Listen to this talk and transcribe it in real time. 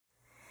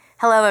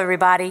Hello,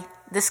 everybody.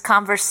 This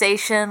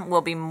conversation will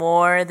be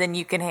more than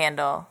you can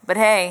handle. But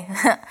hey,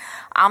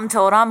 I'm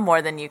told I'm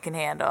more than you can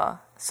handle.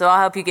 So I'll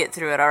help you get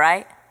through it, all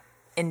right?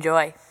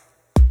 Enjoy.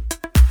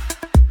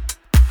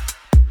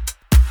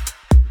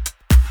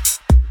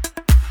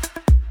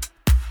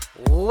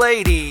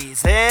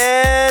 Ladies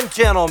and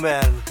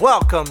gentlemen,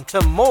 welcome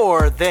to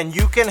More Than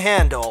You Can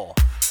Handle.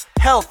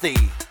 Healthy,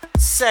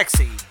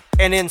 sexy,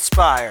 and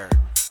inspired.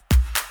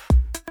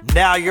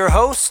 Now your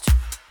host,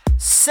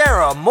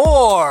 Sarah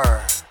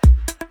Moore.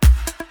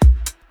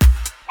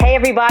 Hey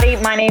everybody,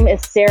 my name is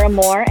Sarah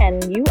Moore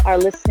and you are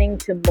listening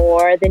to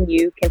More Than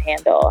You Can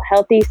Handle,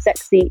 healthy,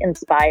 sexy,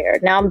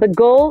 inspired. Now the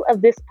goal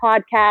of this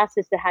podcast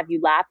is to have you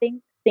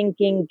laughing,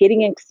 thinking,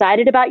 getting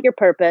excited about your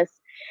purpose,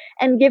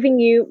 and giving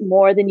you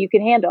more than you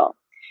can handle.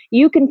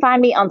 You can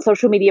find me on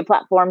social media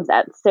platforms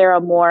at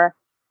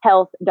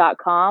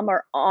sarahmorehealth.com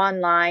or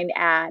online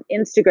at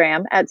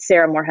Instagram at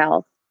Sarah Moore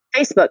Health,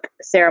 Facebook,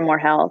 Sarah Moore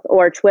Health,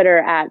 or Twitter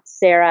at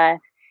Sarah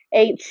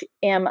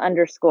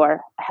HM_health.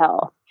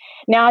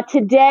 Now,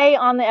 today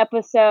on the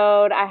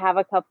episode, I have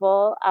a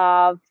couple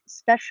of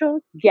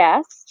special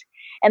guests,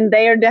 and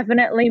they are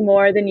definitely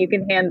more than you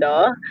can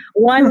handle.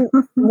 One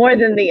more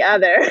than the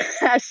other.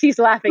 She's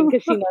laughing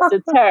because she knows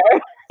it's her.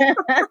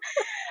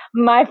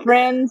 My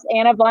friends,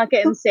 Anna, Blanca,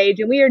 and Sage,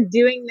 and we are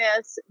doing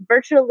this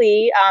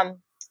virtually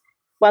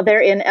while they're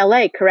in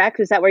LA,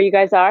 correct? Is that where you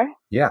guys are?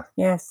 Yeah.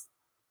 Yes.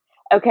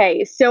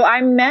 Okay, so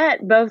I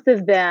met both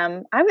of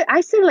them. I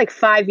said like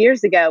 5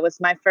 years ago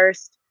was my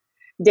first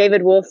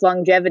David Wolf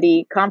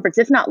longevity conference,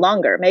 if not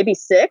longer, maybe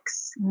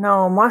 6.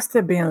 No, must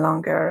have been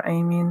longer.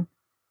 I mean,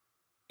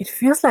 it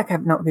feels like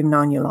we've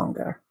known you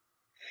longer.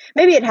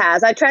 Maybe it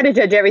has. I try to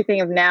judge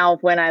everything of now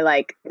when I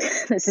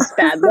this is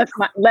bad,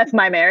 left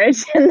my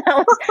marriage. And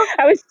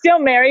I was still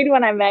married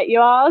when I met you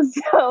all.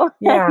 So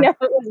yeah. I know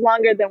it was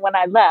longer than when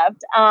I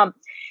left.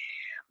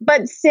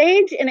 But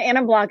Sage and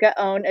Anna Blanca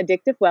own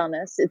Addictive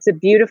Wellness. It's a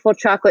beautiful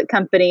chocolate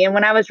company. And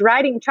when I was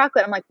writing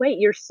chocolate, I'm like, wait,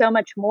 you're so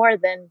much more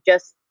than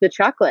just the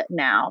chocolate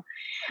now.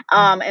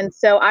 And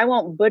so I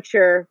won't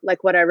butcher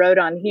like what I wrote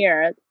on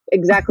here,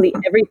 exactly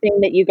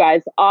everything that you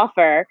guys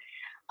offer.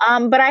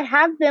 But I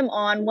have them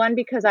on, one,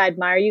 because I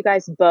admire you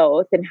guys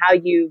both and how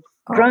you've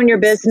grown your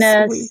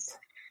business,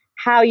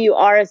 how you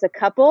are as a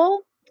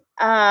couple.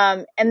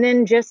 And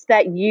then just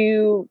that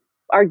you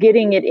are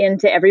getting it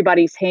into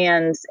everybody's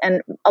hands.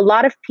 And a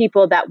lot of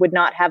people that would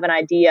not have an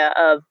idea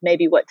of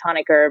maybe what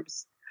tonic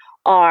herbs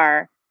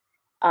are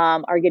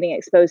getting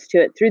exposed to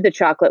it through the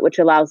chocolate, which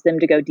allows them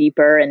to go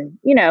deeper and,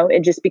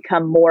 it just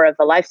become more of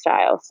a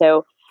lifestyle.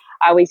 So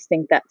I always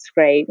think that's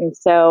great. And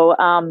so,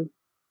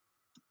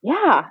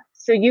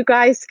 so you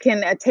guys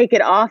can take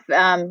it off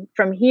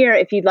from here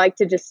if you'd like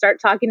to just start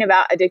talking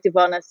about Addictive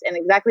Wellness and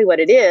exactly what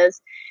it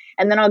is.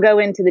 And then I'll go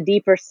into the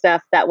deeper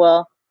stuff that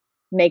will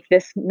make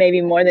this maybe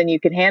more than you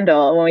can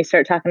handle when we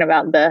start talking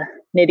about the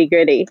nitty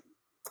gritty.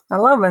 I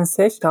love when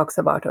Sage talks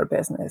about her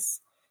business.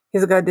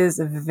 He's got this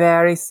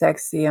very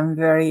sexy and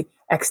very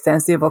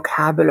extensive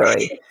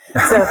vocabulary.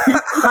 So,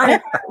 honey,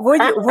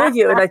 would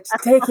you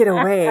take it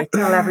away?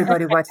 Tell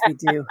everybody what we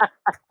do.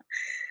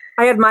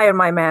 I admire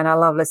my man. I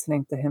love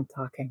listening to him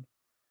talking.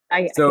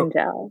 I can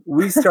tell.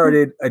 We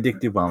started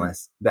Addictive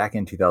Wellness back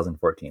in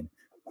 2014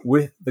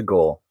 with the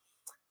goal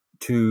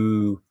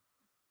to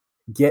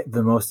get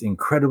the most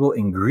incredible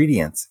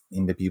ingredients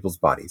into people's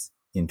bodies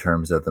in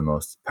terms of the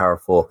most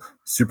powerful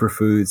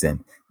superfoods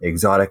and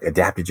exotic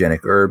adaptogenic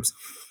herbs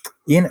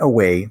in a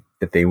way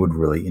that they would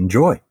really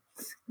enjoy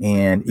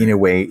and in a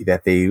way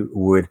that they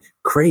would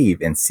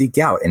crave and seek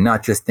out, and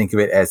not just think of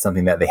it as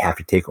something that they have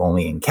to take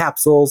only in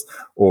capsules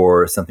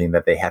or something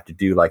that they have to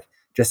do like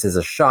just as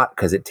a shot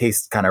because it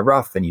tastes kind of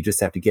rough and you just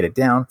have to get it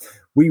down.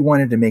 We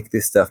wanted to make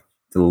this stuff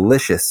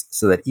delicious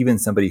so that even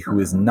somebody who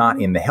is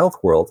not in the health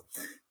world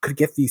could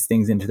get these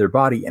things into their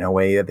body in a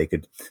way that they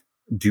could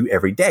do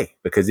every day.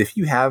 Because if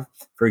you have,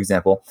 for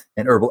example,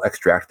 an herbal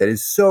extract that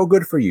is so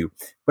good for you,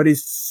 but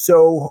is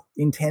so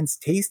intense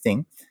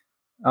tasting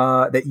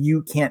that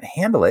you can't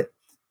handle it,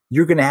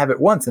 you're going to have it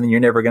once and then you're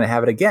never going to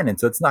have it again. And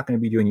so it's not going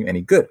to be doing you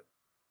any good.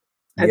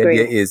 The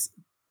idea is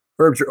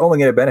herbs are only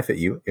going to benefit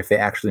you if they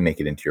actually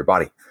make it into your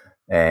body.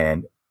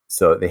 And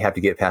so they have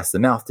to get past the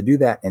mouth to do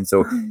that. And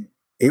so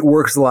it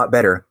works a lot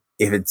better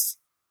if it's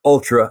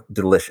ultra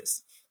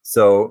delicious.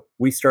 So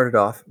we started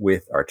off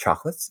with our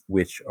chocolates,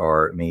 which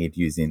are made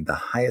using the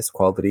highest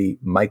quality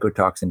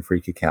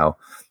mycotoxin-free cacao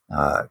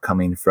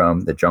coming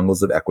from the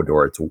jungles of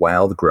Ecuador. It's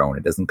wild grown.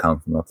 It doesn't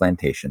come from a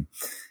plantation.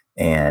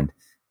 And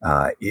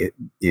it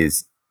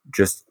is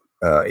just,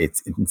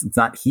 it's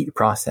not heat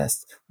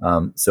processed.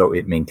 So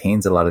it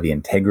maintains a lot of the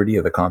integrity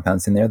of the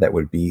compounds in there that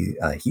would be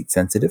heat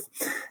sensitive.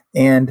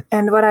 And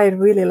what I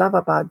really love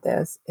about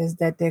this is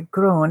that they're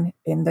grown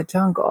in the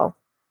jungle.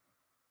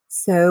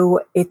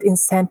 So it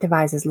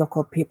incentivizes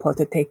local people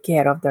to take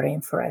care of the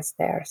rainforest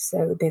there.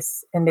 So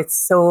it's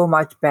so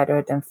much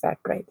better than fair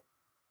trade.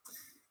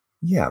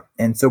 Yeah.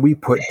 And so we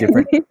put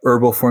different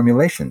herbal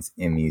formulations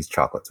in these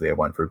chocolates. We have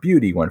one for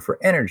beauty, one for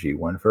energy,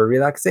 one for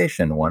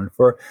relaxation, one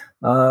for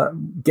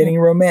getting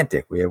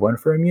romantic. We have one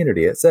for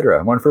immunity,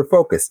 etc., one for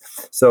focus.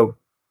 So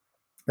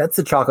that's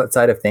the chocolate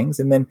side of things.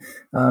 And then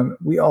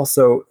we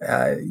also,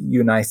 you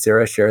and I,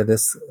 Sarah, share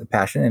this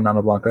passion in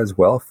Ana Blanca as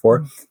well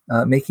for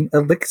making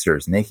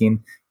elixirs,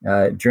 making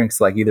drinks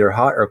like either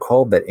hot or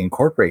cold that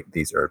incorporate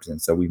these herbs. And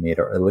so we made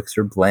our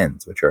elixir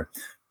blends, which are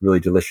really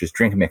delicious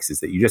drink mixes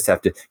that you just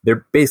have to,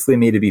 they're basically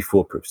made to be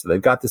foolproof. So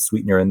they've got the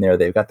sweetener in there,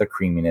 they've got the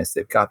creaminess,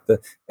 they've got the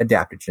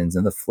adaptogens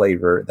and the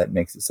flavor that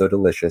makes it so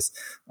delicious.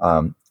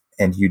 And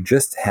you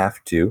just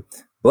have to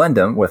blend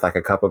them with like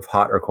a cup of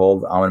hot or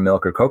cold almond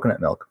milk or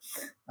coconut milk.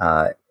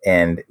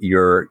 And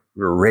you're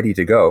ready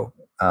to go.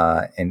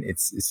 And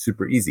it's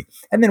super easy.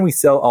 And then we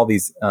sell all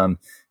these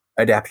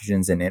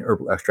adaptogens and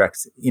herbal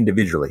extracts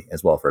individually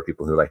as well for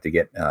people who like to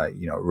get,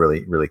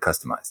 really, really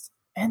customized.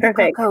 And the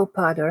cocoa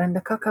powder and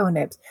the cocoa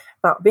nibs.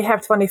 But we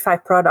have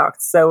 25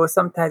 products, so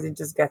sometimes it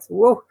just gets,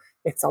 whoa,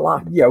 it's a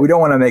lot. Yeah, we don't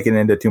want to make it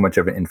into too much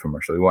of an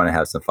infomercial. We want to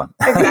have some fun.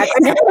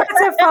 Exactly.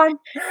 Have fun.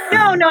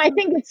 No, I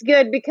think it's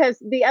good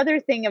because the other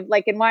thing of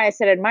like, and why I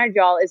said I admired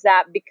y'all is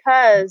that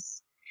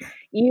because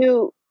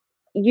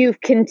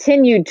you've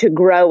continued to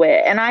grow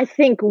it. And I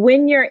think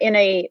when you're in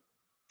a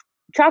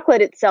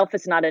chocolate itself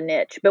is not a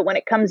niche, but when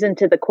it comes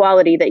into the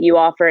quality that you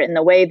offer and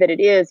the way that it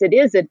is a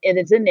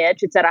niche.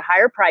 It's at a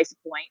higher price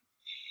point.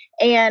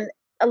 And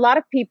a lot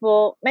of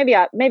people, maybe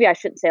I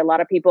shouldn't say a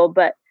lot of people,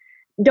 but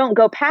don't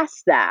go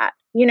past that.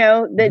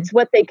 That's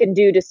what they can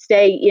do to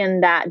stay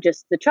in that,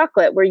 just the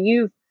chocolate, where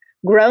you've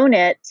grown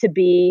it to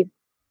be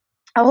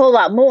a whole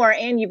lot more.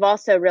 And you've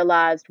also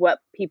realized what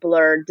people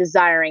are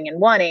desiring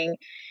and wanting.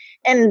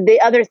 And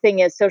the other thing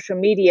is, social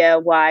media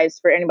wise,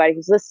 for anybody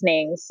who's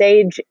listening,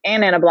 Sage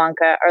and Ana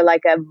Blanca are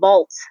like a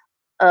vault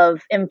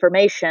of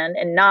information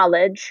and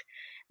knowledge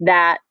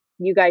that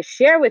you guys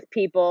share with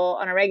people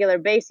on a regular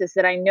basis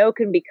that I know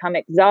can become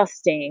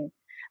exhausting.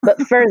 But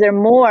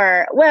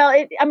furthermore,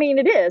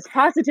 it is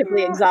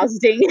positively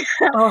exhausting.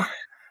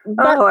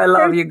 I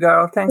love you,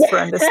 girl. Thanks for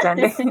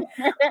understanding.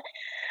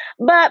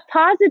 But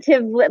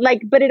positively,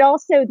 but it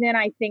also then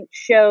I think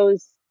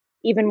shows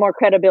even more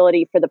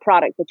credibility for the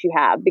product that you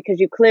have, because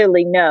you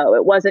clearly know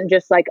it wasn't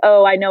just like,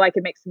 oh, I know I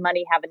can make some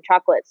money having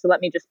chocolate, so let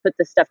me just put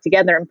this stuff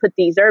together and put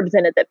these herbs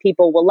in it that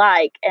people will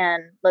like,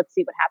 and let's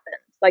see what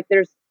happens. Like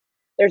there's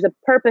a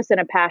purpose and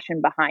a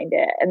passion behind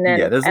it. And then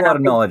there's a lot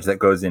of knowledge that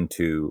goes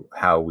into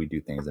how we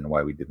do things and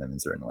why we do them in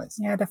certain ways.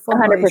 Yeah, the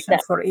formulation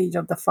for each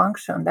of the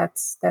function,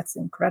 that's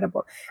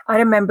incredible. I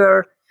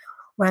remember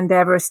when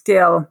there were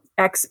still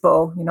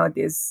Expo,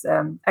 this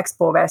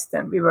Expo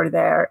Western, we were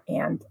there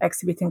and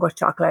exhibiting with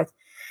chocolate.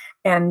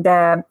 And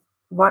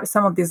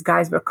some of these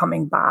guys were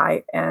coming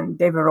by and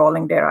they were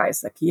rolling their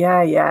eyes like,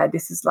 yeah,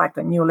 this is like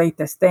the new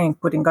latest thing,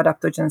 putting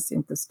adaptogens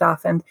into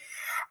stuff. And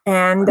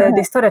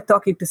they started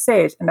talking to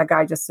Sage, and the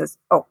guy just says,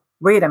 oh,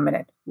 wait a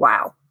minute.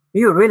 Wow,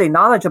 you're really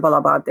knowledgeable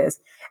about this.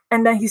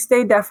 And then he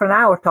stayed there for an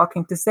hour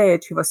talking to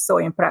Sage. He was so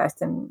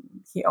impressed, and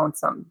he owned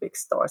some big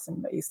stores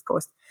in the East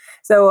Coast.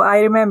 So I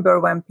remember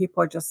when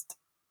people just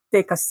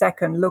take a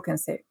second look and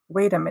say,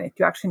 wait a minute,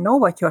 you actually know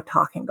what you're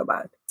talking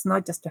about. It's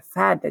not just a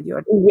fad that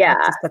you're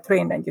just a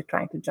train and you're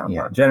trying to jump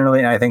on. Generally,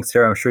 and I think,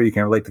 Sarah, I'm sure you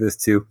can relate to this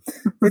too.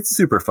 It's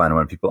super fun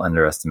when people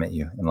underestimate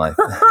you in life.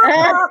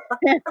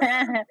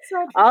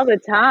 All the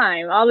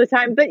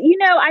time. But,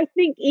 I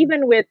think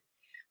even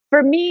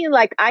for me,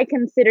 like, I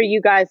consider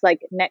you guys like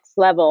next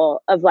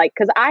level of like,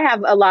 because I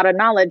have a lot of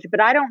knowledge,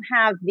 but I don't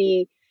have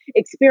the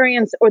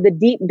experience or the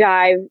deep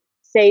dive,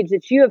 Sage,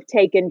 that you have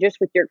taken just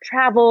with your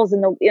travels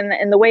and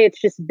the way it's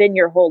just been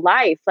your whole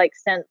life, like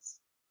since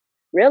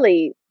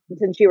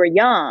you were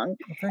young.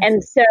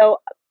 And so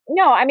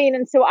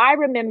I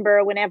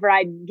remember whenever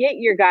I get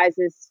your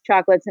guys'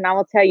 chocolates, and I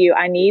will tell you,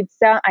 I need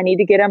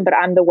to get them, but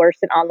I'm the worst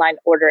in online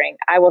ordering.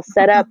 I will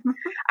set up,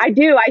 I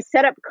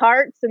set up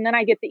carts, and then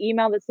I get the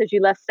email that says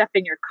you left stuff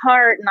in your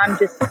cart, and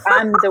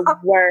I'm the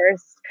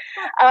worst.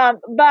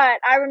 But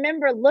I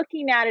remember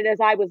looking at it as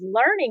I was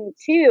learning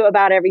too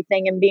about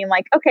everything and being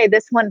like, okay,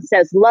 this one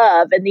says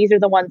love, and these are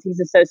the ones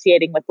he's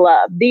associating with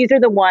love. These are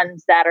the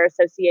ones that are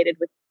associated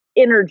with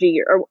energy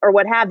or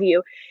what have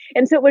you.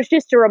 And so it was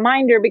just a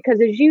reminder,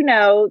 because as you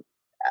know,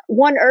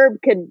 one herb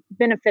could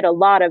benefit a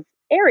lot of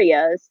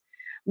areas,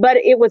 but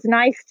it was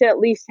nice to at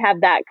least have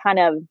that kind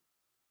of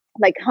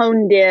like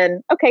honed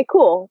in. Okay,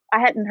 cool. I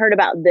hadn't heard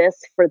about this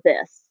for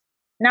this.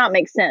 Now it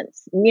makes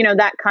sense.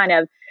 That kind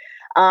of,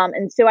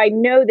 and so I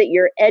know that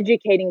you're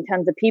educating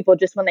tons of people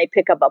just when they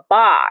pick up a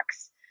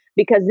box,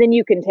 because then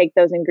you can take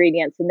those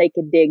ingredients and they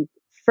could dig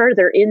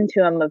further into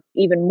them of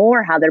even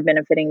more how they're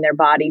benefiting their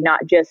body, not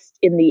just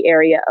in the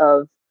area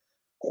of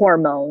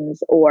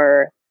hormones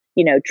or,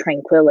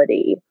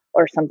 tranquility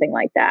or something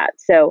like that.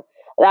 So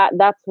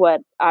that's what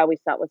I always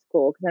thought was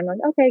cool, because I'm like,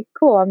 okay,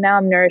 cool. Now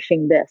I'm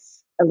nourishing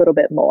this a little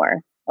bit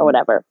more or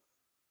whatever.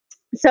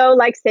 So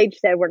like Sage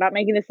said, we're not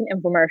making this an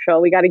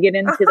infomercial. We got to get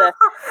into the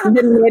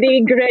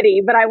nitty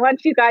gritty, but I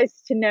want you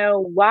guys to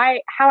know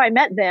how I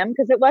met them,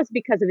 because it was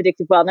because of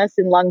Addictive Wellness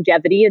and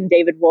longevity and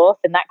David Wolf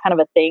and that kind of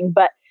a thing.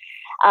 But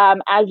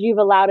as you've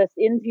allowed us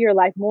into your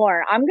life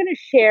more, I'm going to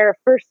share,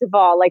 first of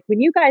all, like when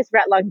you guys were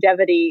at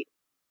Longevity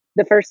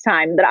the first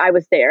time that I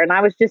was there, and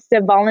I was just a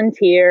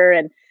volunteer,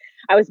 and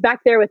I was back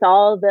there with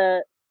all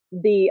the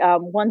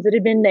ones that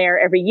had been there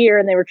every year,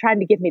 and they were trying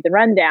to give me the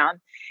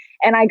rundown.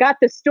 And I got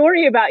the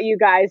story about you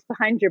guys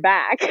behind your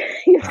back.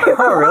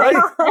 Oh, really?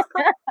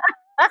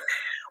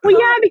 Well,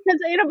 yeah, because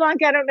Ana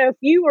Blanca, I don't know if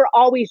you were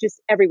always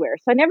just everywhere.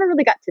 So I never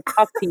really got to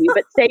talk to you.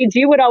 But Sage,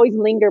 you would always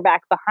linger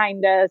back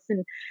behind us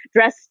and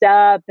dressed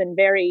up and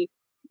very,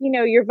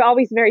 you're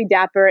always very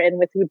dapper and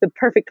with the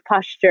perfect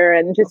posture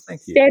and just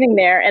standing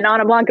there. And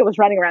Ana Blanca was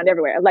running around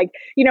everywhere, like,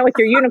 with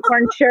your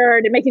unicorn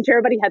shirt and making sure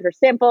everybody had their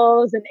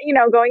samples and,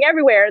 going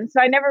everywhere. And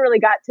so I never really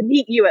got to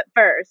meet you at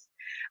first.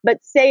 But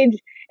Sage,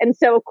 and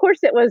so of course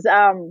it was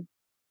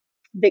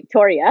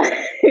Victoria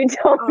who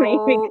told me,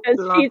 because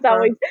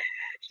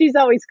she's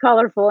always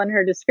colorful in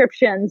her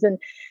descriptions. And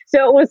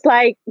so it was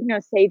like,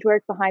 Sage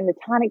worked behind the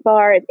tonic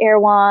bar at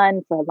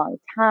Erewhon for a long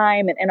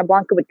time. And Ana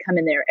Blanca would come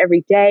in there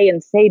every day.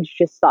 And Sage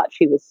just thought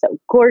she was so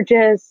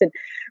gorgeous and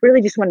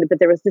really just wanted, but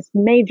there was this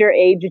major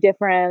age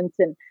difference.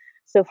 And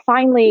so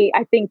finally,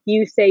 I think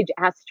you, Sage,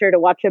 asked her to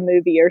watch a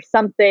movie or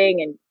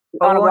something. And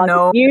Ana Blanca,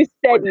 no. You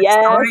said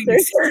yes.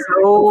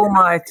 So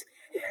much.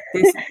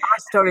 Our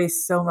story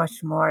is so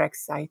much more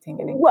exciting.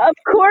 Well, of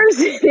course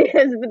it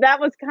is, but that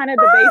was kind of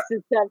the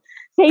basis of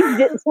Sage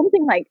did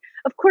something like,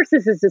 of course,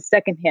 this is a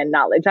secondhand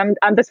knowledge.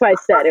 That's why I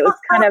said it was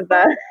kind of,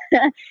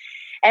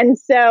 and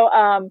so,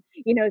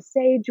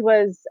 Sage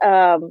was,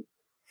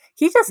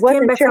 he just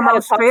came back from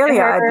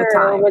Australia at the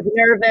time. Was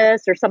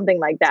nervous or something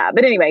like that.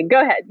 But anyway,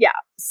 go ahead. Yeah.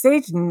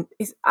 Sage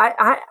is,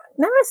 I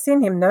never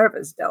seen him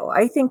nervous though.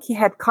 I think he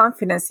had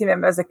confidence in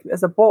him as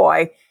a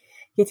boy,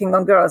 hitting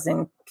on girls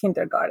in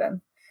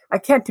kindergarten. I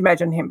can't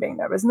imagine him being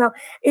nervous. No,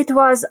 it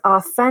was a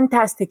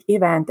fantastic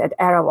event at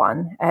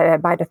Erewhon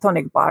by the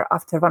Tonic Bar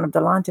after one of the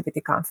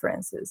longevity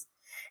conferences.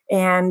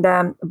 And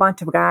a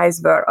bunch of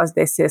guys were, as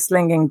they say,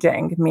 slinging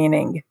jang,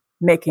 meaning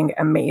making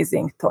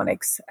amazing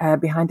tonics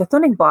behind the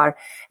Tonic Bar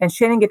and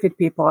sharing it with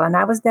people. And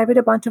I was there with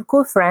a bunch of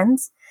cool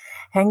friends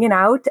hanging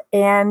out.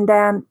 And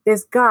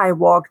this guy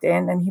walked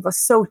in and he was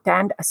so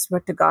tanned. I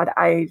swear to God,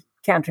 I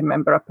can't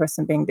remember a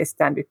person being this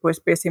tanned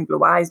with piercing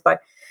blue eyes,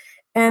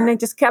 and it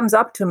just comes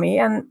up to me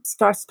and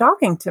starts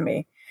talking to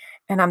me.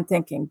 And I'm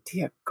thinking,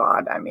 dear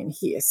God,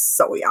 he is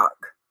so young.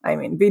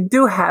 We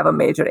do have a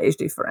major age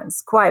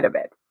difference, quite a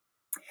bit.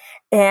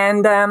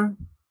 And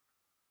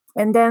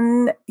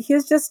then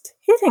he's just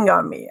hitting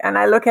on me. And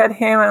I look at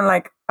him and I'm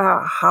like,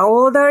 how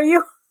old are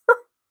you?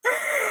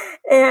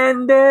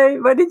 And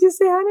what did you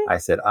say, honey? I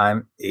said,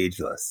 I'm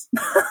ageless.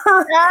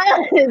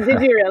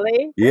 Did you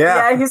really?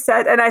 Yeah. Yeah, he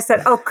said, and I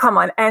said, oh, come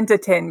on,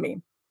 entertain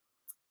me.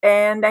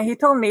 And he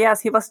told me,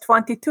 yes, he was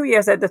 22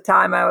 years at the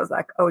time. I was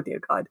like, oh, dear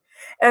God.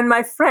 And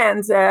my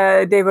friends,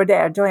 they were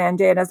there, Joy and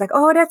Jay. And I was like,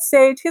 oh, that's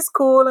Sage. He's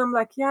cool. I'm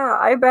like, yeah,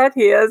 I bet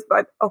he is.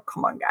 But, oh,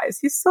 come on, guys.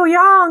 He's so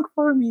young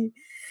for me.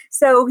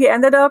 So he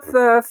ended up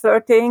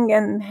flirting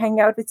and hanging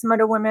out with some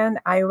other women.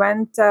 I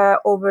went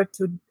over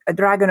to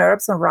Dragon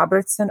Herbs on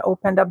Robertson,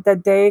 opened up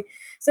that day.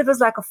 So it was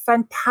like a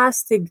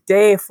fantastic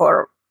day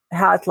for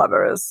health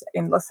lovers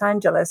in Los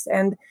Angeles.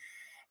 And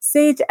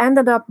Sage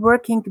ended up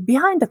working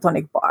behind the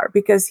Tonic Bar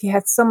because he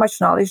had so much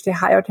knowledge. They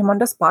hired him on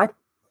the spot.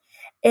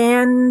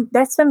 And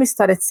that's when we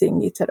started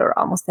seeing each other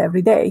almost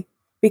every day,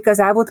 because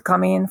I would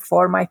come in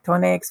for my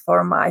tonics,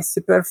 for my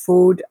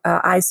superfood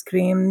ice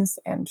creams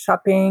and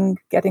shopping,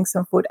 getting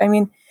some food.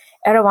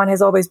 Erewhon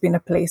has always been a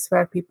place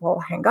where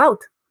people hang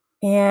out.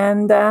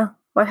 And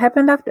what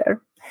happened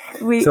after?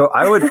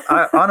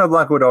 Ana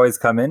Blanca would always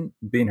come in,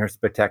 being her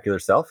spectacular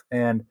self,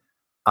 and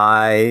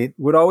I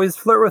would always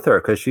flirt with her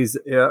because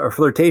her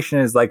flirtation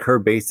is like her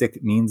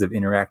basic means of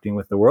interacting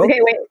with the world. Okay,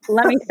 wait,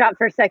 let me stop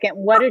for a second.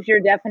 What is your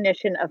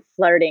definition of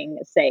flirting,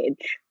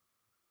 Sage?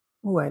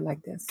 Oh, I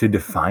like this. To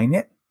define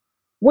it?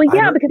 Well,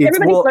 yeah, because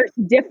everybody flirts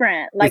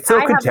different. Like, it's so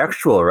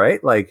contextual,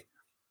 right? Like,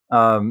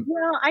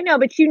 well, I know,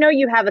 but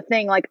you have a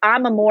thing. Like,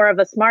 I'm more of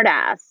a smart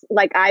ass.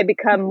 Like, I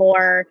become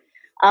more,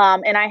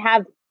 and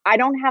I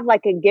don't have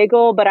like a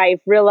giggle, but I've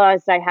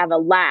realized I have a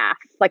laugh,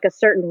 like a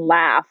certain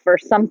laugh or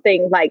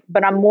something like,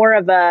 but I'm more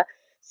of a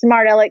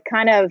smart aleck,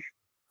 kind of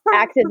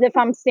act as if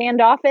I'm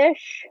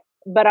standoffish,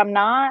 but I'm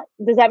not.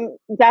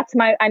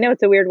 I know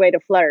it's a weird way to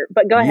flirt,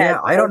 but go ahead.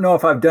 Yeah, I don't know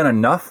if I've done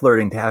enough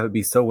flirting to have it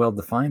be so well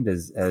defined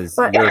as your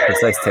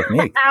precise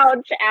technique.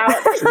 Ouch.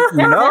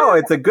 No,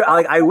 it's a good,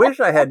 I wish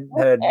I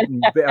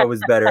I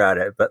was better at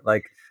it, but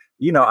like,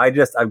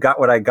 I've got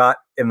what I got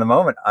in the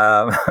moment.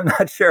 I'm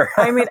not sure.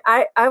 I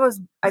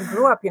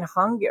grew up in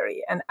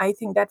Hungary, and I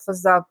think that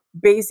was the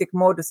basic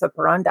modus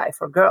operandi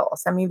for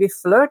girls. We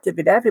flirted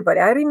with everybody.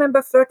 I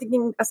remember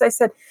flirting, as I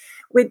said,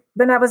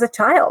 when I was a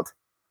child.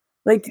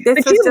 Like this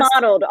But was you just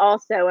modeled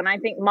also, and I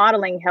think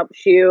modeling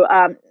helps you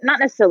not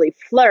necessarily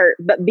flirt,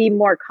 but be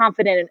more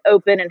confident and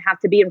open, and have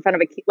to be in front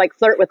of like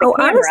flirt with the oh,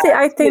 camera.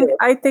 honestly, too.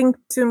 I think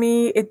to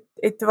me it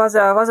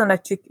wasn't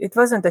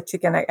a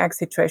chicken and egg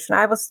situation.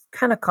 I was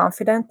kind of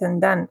confident,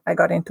 and then I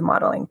got into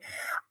modeling.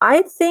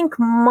 I think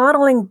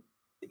modeling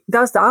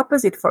does the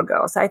opposite for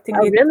girls. I think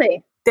Oh, it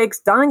really? takes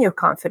down your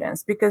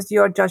confidence because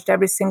you're judged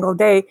every single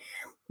day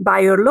by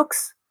your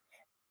looks.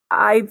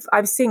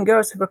 I've seen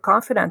girls who were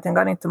confident and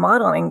got into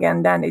modeling,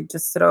 and then it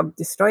just sort of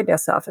destroyed their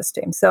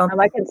self-esteem. So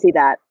I can see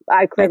that.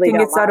 I I clearly think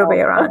don't it's the other way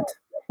model. around.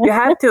 You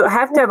have to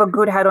have a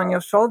good head on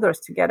your shoulders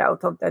to get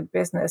out of that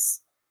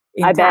business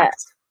I bet.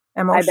 intact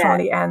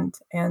emotionally and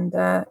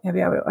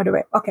every other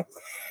way. Okay,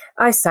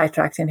 I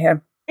sidetracked in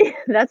here.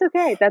 That's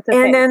okay. That's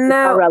okay. And then It's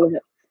all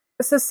relevant.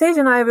 so Sage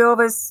and I, we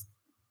always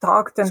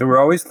talked, and So we're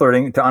always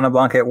flirting. To Ana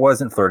Blanca, it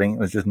wasn't flirting. It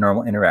was just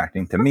normal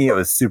interacting. To me, it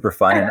was super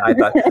fun. And I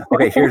thought,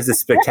 okay, here's this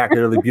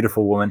spectacularly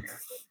beautiful woman.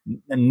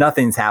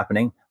 Nothing's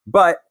happening,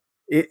 but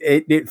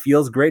it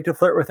feels great to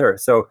flirt with her.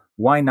 So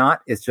why not?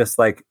 It's just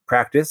like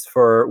practice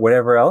for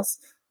whatever else.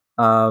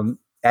 And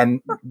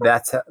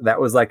that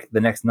was like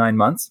the next 9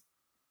 months.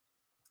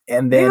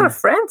 And we then were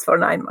friends for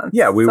 9 months.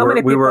 Yeah, we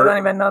many people were don't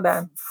even know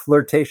that.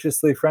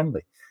 flirtatiously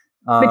friendly.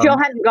 But y'all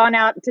hadn't gone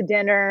out to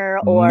dinner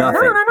or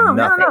Nothing.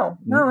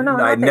 No, I'd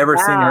nothing. never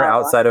seen her Wow.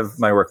 outside of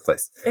my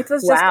workplace. It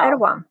was just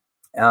Wow.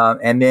 Erwan.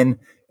 And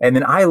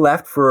then I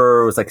left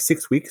for, it was like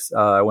 6 weeks.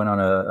 I went on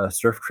a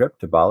surf trip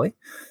to Bali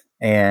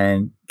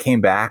and came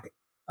back.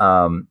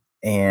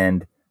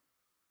 And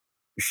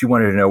she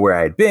wanted to know where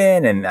I had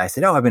been. And I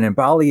said, oh, I've been in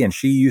Bali. And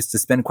she used to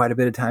spend quite a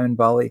bit of time in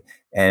Bali.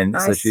 And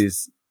so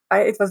Nice.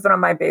 It was one of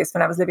my base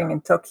when I was living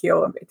in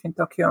Tokyo, between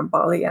Tokyo and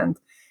Bali. And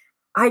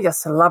I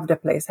just loved the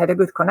place, had a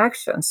good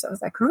connection. So I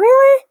was like,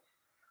 really?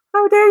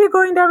 How dare you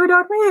going there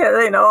without me?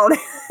 You know, all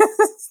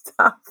this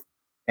stuff.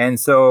 And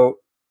so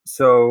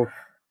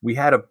we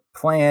had a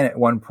plan at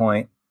one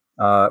point.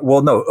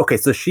 Well, no. Okay.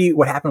 So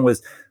what happened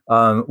was,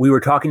 we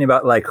were talking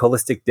about like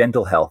holistic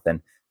dental health,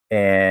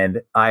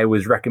 and I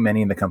was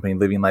recommending the company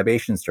Living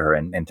Libations to her.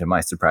 And to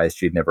my surprise,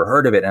 she'd never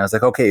heard of it. And I was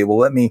like, okay,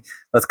 well,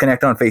 let's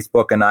connect on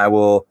Facebook, and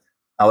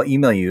I'll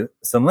email you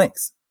some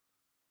links.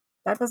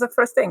 That was the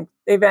first thing.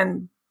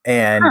 Even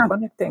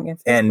connecting in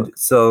Facebook. And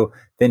so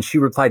then she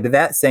replied to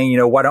that saying,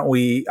 why don't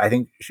we, I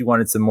think she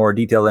wanted some more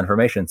detailed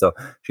information. So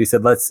she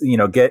said, let's,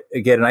 get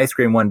an ice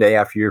cream one day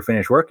after you're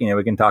finished working, and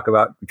we can talk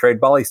about trade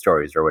Bali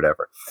stories or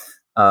whatever.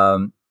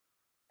 And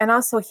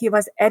also he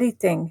was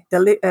editing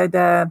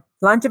the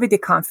longevity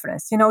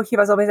conference. He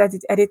was always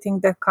editing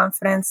the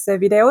conference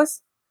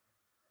videos.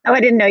 Oh, I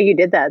didn't know you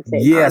did that.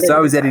 Sage. Yeah. So I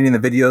was editing the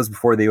videos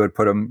before they would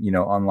put them,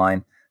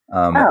 online.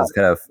 It was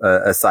kind of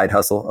a side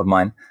hustle of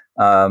mine.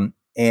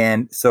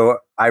 And so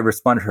I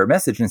responded to her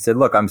message and said,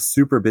 look, I'm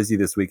super busy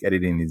this week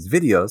editing these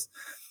videos.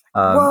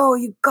 Whoa,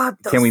 you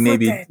got those Can we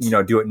maybe,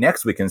 footage. do it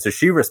next week? And so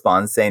she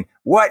responds saying,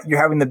 what?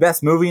 You're having the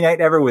best movie night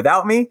ever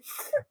without me?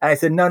 And I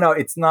said, no,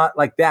 it's not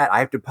like that. I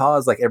have to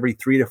pause like every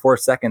 3 to 4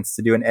 seconds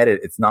to do an edit.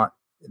 It's not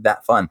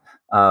that fun.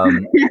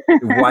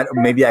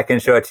 Maybe I can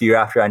show it to you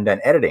after I'm done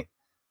editing.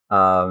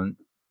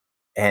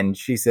 And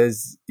she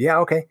says, yeah,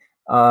 okay.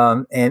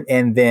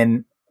 And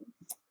then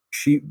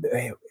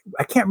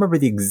I can't remember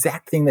the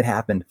exact thing that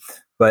happened,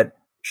 but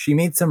she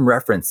made some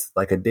reference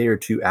like a day or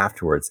two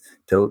afterwards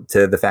to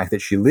the fact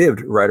that she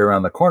lived right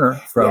around the corner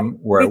from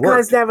where I worked.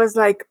 Because there was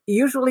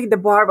usually the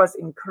bar was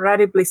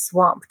incredibly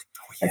swamped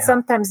and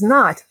sometimes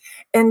not.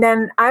 And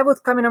then I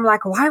would come in, I'm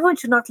like, why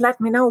won't you not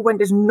let me know when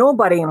there's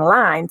nobody in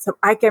line so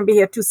I can be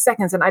here 2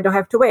 seconds and I don't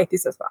have to wait? He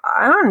says, well,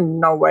 I don't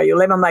know where you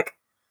live. I'm like,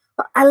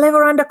 I live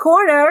around the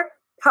corner.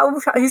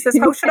 He says,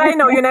 how should I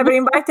know? You never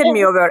invited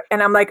me over.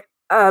 And I'm like,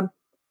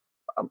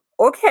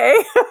 okay.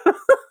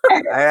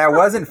 I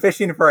wasn't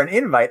fishing for an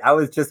invite. I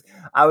was just,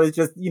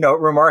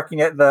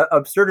 remarking at the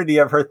absurdity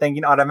of her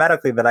thinking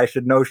automatically that I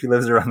should know she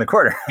lives around the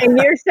corner. And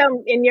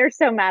you're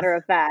so matter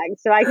of fact.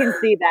 So I can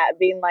see that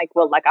being like,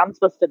 well, like I'm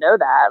supposed to know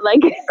that. Like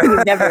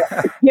you've never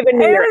given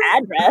me your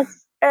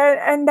address.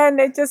 And then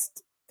it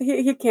just,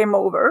 he came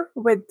over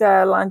with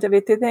the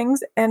longevity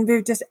things, and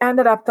we just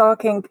ended up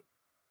talking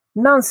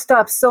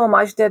nonstop so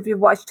much that we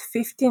watched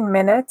 15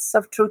 minutes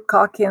of Truth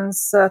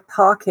Calkins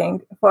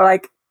talking for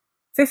like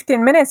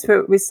 15 minutes.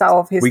 We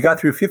saw his. We got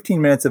through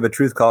 15 minutes of a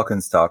Truth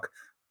Calkins talk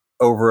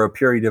over a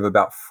period of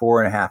about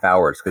 4.5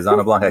 hours because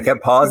Ana Blanca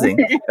kept pausing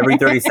every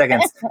 30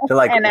 seconds to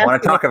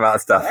want to talk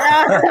about stuff.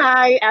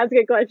 I ask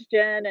a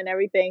question and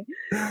everything.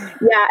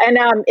 Yeah. And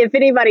if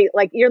anybody,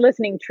 you're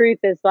listening, Truth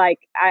is I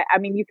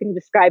mean, you can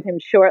describe him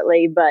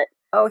shortly, but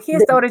oh,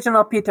 he's the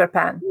original Peter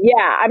Pan.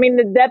 Yeah. I mean,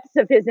 the depths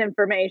of his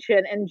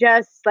information, and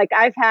just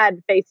I've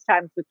had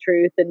FaceTimes with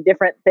Truth and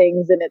different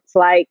things, and it's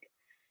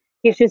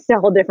he's just a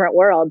whole different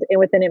world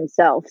within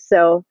himself.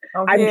 So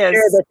I'm sure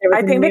that there was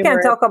I think we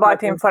can talk about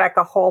him for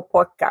a whole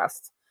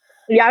podcast.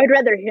 Yeah, I would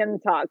rather him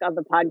talk on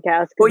the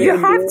podcast. Well, you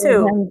have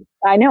to.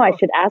 I know. I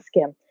should ask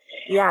him.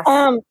 Yes.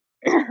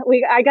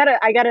 I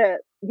gotta.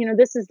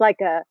 This is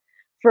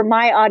for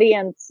my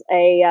audience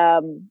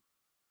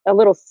a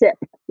little sip.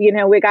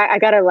 I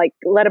gotta like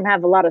let him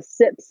have a lot of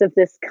sips of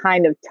this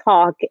kind of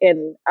talk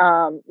and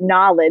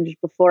knowledge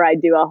before I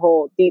do a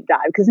whole deep dive.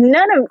 Because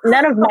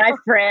none of my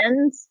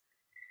friends,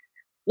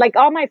 like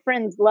all my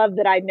friends, love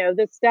that I know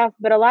this stuff,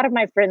 but a lot of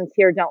my friends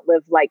here don't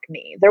live like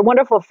me. They're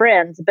wonderful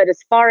friends, but as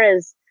far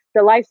as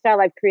the lifestyle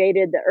I've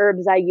created, the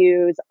herbs I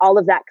use, all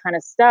of that kind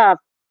of stuff,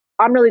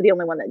 I'm really the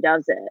only one that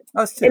does it.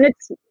 Us too. And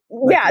it's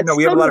we have a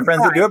lot of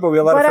friends that do it, but we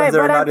have a lot of friends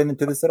that are not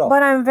into this at all.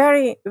 But I'm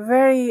very,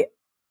 very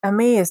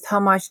amazed how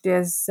much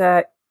this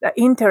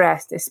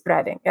interest is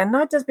spreading, and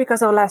not just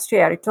because of last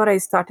year. It already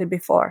started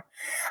before.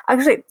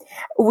 Actually,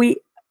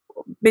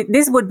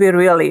 this would be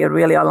really,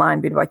 really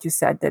aligned with what you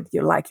said that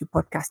you like your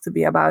podcast to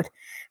be about.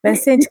 When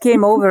Sage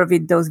came over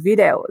with those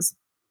videos,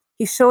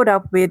 he showed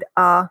up with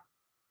a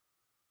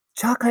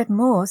chocolate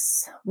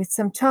mousse with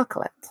some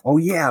chocolate. Oh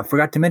yeah, I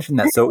forgot to mention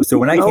that. So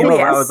when I came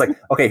over, I was like,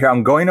 okay, here,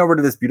 I'm going over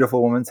to this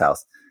beautiful woman's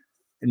house.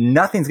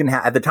 Nothing's going to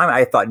happen. At the time,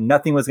 I thought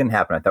nothing was going to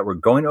happen. I thought we're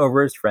going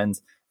over as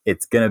friends.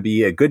 It's going to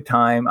be a good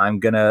time.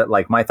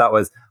 My thought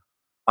was,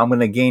 I'm going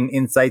to gain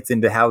insights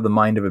into how the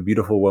mind of a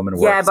beautiful woman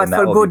works. Yeah, but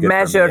for good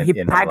measure, he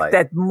packed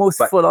that mousse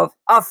full of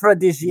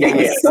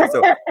aphrodisiacs. Yeah.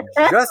 So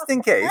just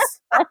in case,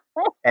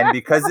 and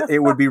because it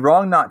would be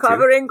wrong not to.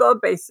 Covering all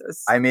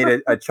bases. I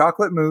made a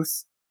chocolate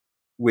mousse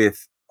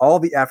with all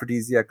the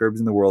aphrodisiac herbs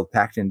in the world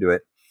packed into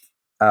it,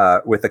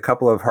 with a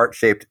couple of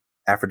heart-shaped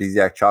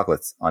aphrodisiac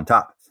chocolates on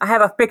top. I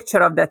have a picture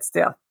of that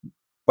still.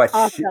 But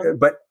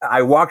but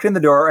I walked in the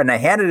door and I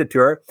handed it to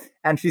her,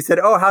 and she said,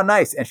 "Oh, how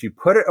nice!" And she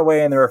put it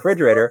away in the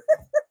refrigerator,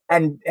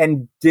 and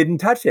didn't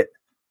touch it.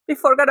 We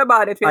forgot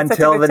about it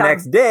until the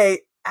next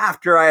day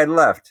after I had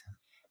left.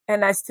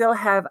 And I still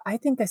have. I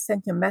think I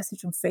sent you a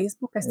message on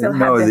Facebook. I still have.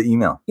 No, it was an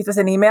email. It was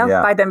an email.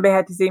 Yeah. By then, we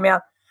had his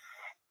email.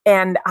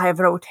 And I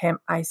wrote him,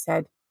 I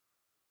said,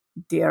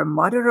 "Dear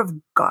Mother of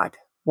God,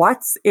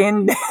 what's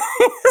in this?"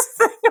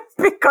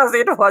 Because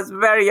it was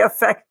very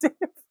effective.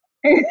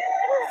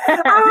 I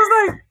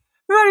was like,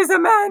 where is a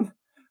man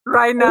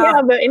right now? Yeah,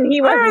 and he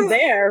wasn't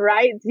there,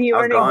 right? So you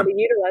weren't able to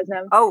utilize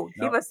him. Oh,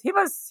 he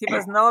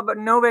was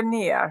nowhere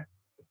near.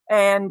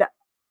 And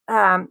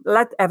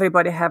let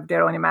everybody have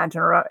their own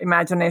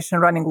imagination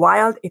running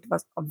wild. It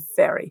was a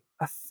very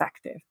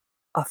effective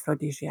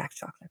aphrodisiac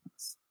chocolate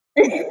mousse.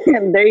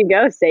 There you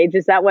go, Sage.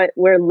 Is that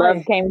where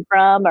love came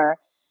from, or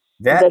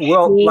that?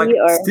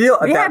 Still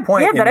at that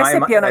point in my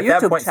mind,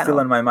 channel. Still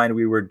in my mind,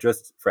 we were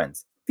just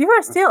friends. We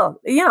were still,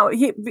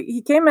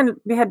 he came and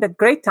we had that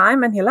great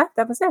time, and he left.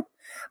 That was it.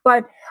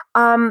 But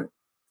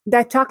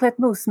that chocolate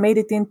mousse made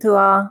it into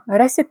a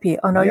recipe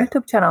on our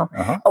YouTube channel.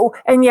 Uh-huh. Oh,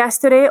 and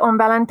yesterday on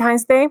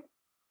Valentine's Day,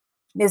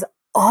 this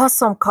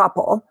awesome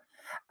couple,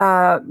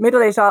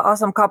 middle-aged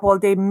awesome couple,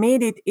 they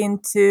made it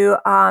into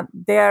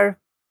their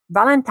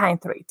Valentine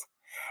treat,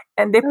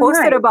 and they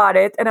posted about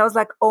it, and I was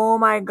like, oh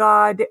my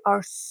God, they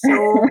are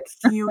so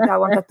cute. I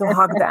wanted to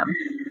hug them.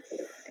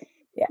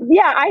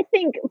 Yeah, I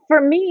think for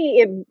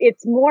me,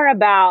 it's more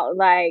about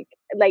like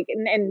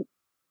and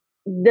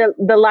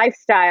the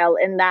lifestyle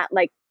in that,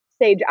 like,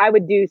 Sage, I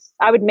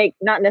would make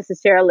not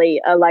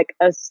necessarily a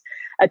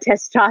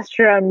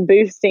testosterone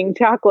boosting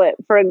chocolate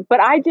but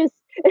I just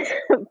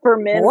for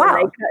men,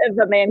 if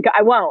a man,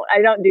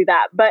 I don't do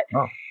that, but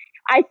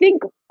I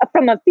think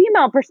from a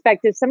female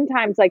perspective,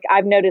 sometimes like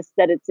I've noticed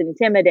that it's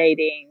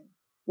intimidating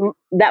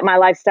that my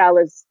lifestyle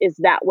is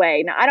that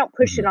way. Now I don't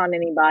push it on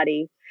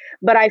anybody,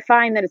 but I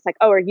find that it's like,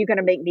 oh, are you going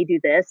to make me do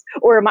this?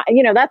 Or am I,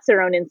 that's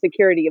their own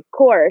insecurity, of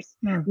course.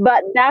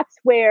 But that's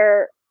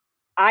where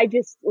I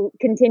just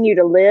continue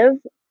to live.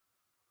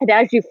 And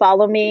as you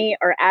follow me,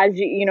 or as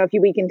you, if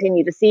we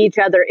continue to see each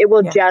other, it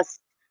will just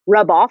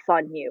rub off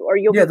on you, or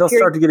you'll they'll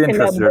start to get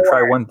interested, or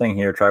try one thing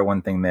here, try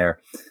one thing there.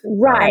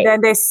 Right. And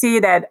then they see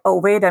that, oh,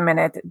 wait a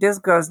minute, this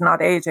girl's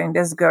not aging.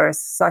 This girl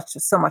is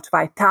so much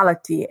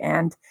vitality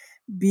and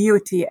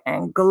beauty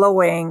and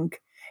glowing.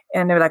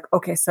 And they're like,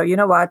 okay, so you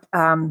know what?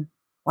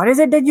 What is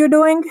it that you're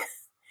doing?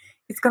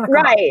 It's going to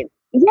come right. Up.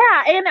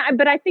 Yeah.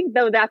 But I think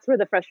though, that's where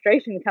the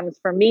frustration comes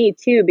for me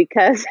too,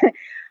 because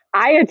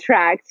I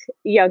attract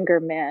younger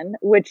men,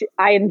 which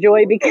I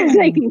enjoy because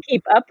they can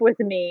keep up with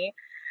me.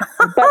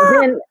 But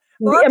then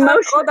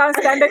hold on,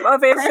 stand-up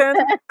ovation.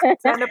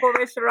 Stand-up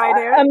ovation right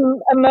here.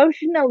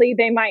 Emotionally,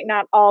 they might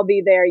not all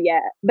be there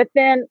yet. But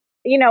then,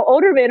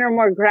 older men are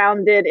more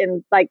grounded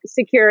and like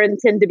secure and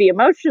tend to be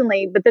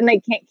emotionally, but then they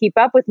can't keep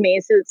up with me.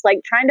 So it's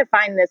like trying to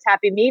find this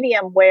happy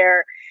medium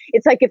where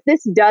it's like, if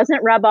this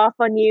doesn't rub off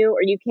on you,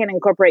 or you can't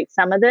incorporate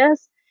some of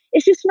this,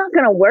 it's just not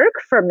going to work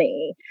for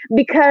me,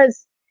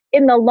 because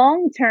in the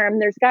long term,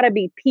 there's got to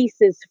be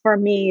pieces for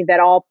me that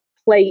all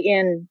play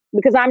in,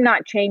 because I'm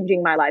not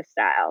changing my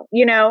lifestyle,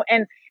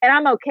 and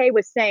I'm okay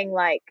with saying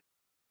like,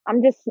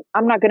 I'm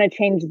not going to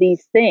change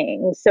these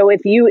things. So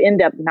if you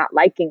end up not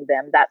liking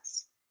them,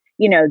 that's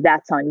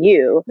on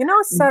you.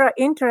 Sarah,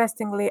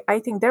 interestingly, I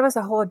think there was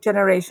a whole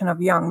generation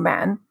of young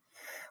men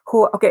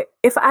who,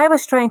 if I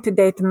was trying to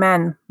date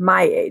men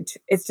my age,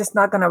 it's just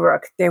not going to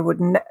work. They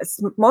would,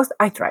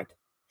 I tried.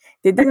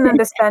 They didn't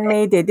understand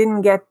me. They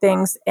didn't get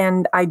things.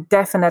 And I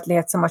definitely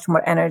had so much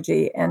more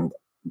energy and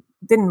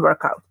didn't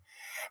work out.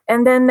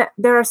 And then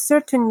there are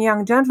certain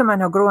young gentlemen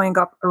who are growing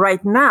up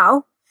right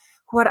now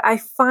who I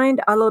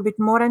find a little bit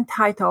more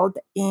entitled,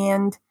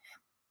 and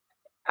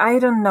I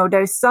don't know,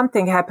 there is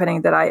something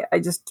happening that I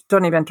just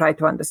don't even try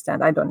to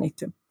understand. I don't need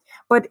to.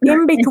 But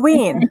in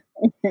between,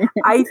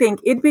 I think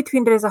in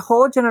between, there is a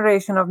whole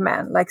generation of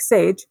men like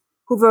Sage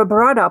who were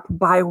brought up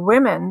by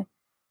women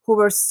who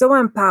were so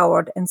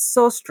empowered and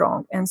so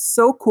strong and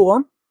so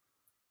cool.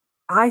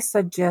 I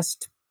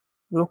suggest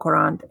look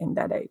around in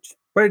that age.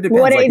 But it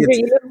depends. What like, age are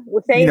you?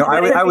 What age?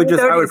 I would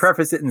 30s.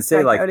 preface it and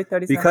say, like, Early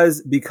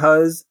 30s,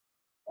 because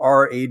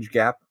our age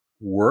gap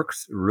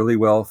works really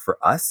well for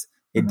us,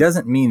 it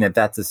doesn't mean that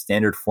that's a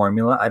standard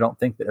formula. I don't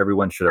think that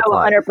everyone should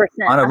apply. 100%.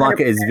 Ana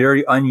Blanca is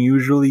very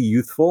unusually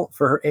youthful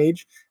for her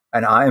age,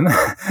 and I'm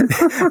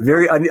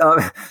very. I'm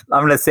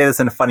going to say this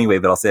in a funny way,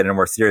 but I'll say it in a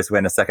more serious way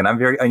in a second. I'm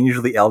very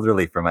unusually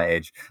elderly for my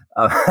age.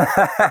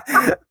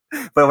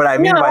 But what I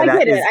mean by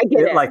that is, I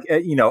get it. like,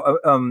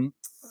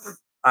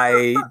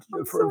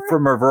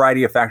 from a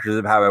variety of factors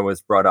of how I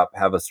was brought up,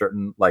 have a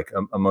certain like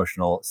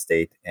emotional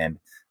state and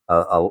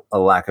a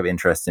lack of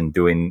interest in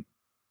doing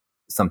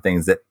some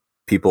things that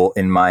people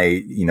in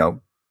my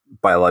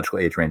biological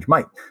age range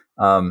might.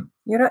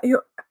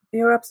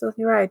 You're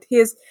absolutely right.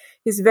 He's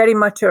very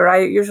mature. I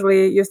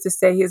usually used to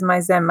say he's my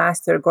Zen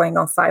master going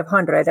on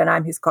 500, and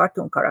I'm his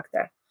cartoon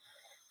character.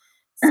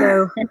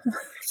 So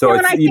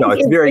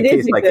it's very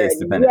case by case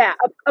dependent. Yeah,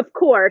 of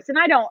course. And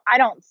I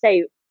don't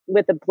say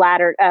with a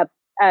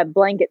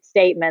blanket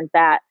statement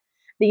that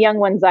the young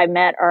ones I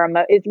met are,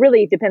 it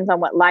really depends on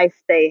what life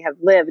they have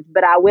lived.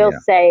 But I will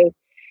say,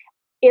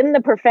 in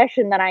the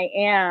profession that I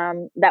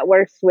am, that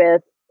works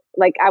with,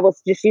 like, I will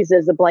just use it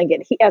as a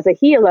blanket, as a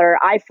healer,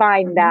 I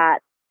find that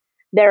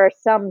there are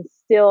some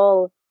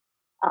still,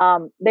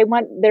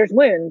 there's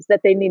wounds that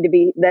need to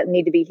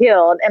be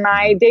healed. And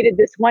I dated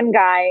this one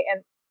guy,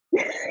 and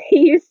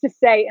he used to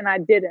say, and I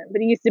didn't, but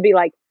he used to be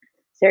like,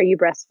 Sarah, you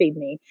breastfeed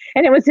me.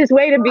 And it was his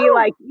way to be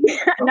like,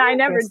 no, I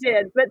never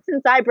did. But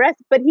since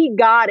but he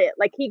got it.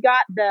 Like, he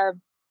got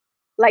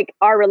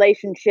our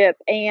relationship,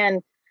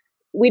 and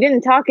we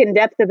didn't talk in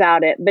depth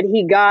about it, but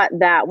he got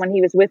that when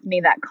he was with me,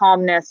 that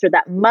calmness or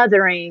that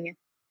mothering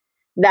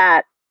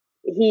that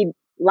he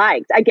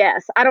liked, I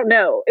guess. I don't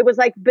know. It was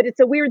like, but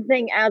it's a weird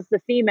thing as the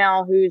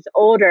female who's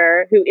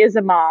older, who is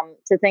a mom,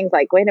 to think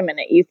like, wait a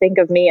minute, you think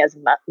of me as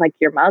like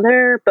your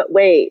mother, but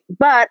wait.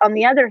 But on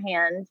the other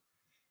hand,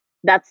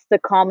 that's the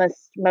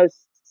calmest,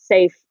 most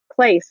safe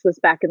place was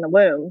back in the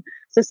womb.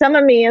 So some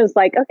of me is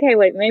like, okay,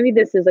 wait, maybe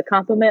this is a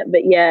compliment,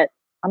 but yet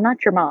I'm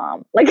not your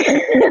mom. Like,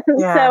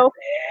 so,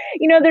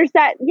 there's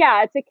that.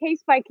 Yeah, it's a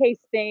case by case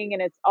thing.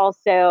 And it's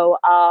also,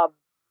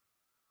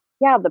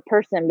 the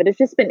person, but it's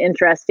just been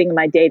interesting in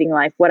my dating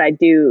life, what I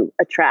do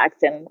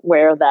attract and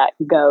where that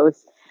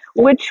goes,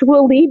 which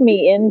will lead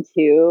me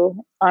into,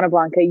 Ana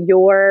Blanca,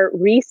 your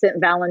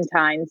recent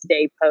Valentine's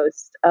Day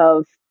post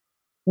of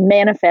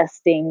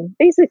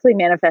basically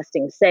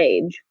manifesting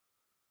Sage.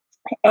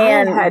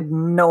 And I had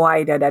no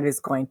idea that is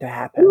going to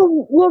happen.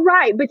 Well,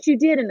 right, but you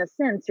did in a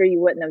sense, or you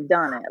wouldn't have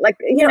done it. Like,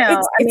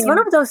 it's one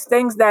of those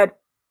things that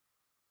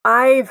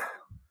by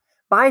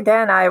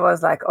then I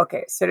was like,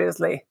 okay,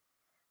 seriously,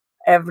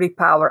 every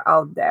power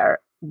out there,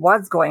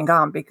 what's going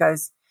on?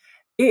 Because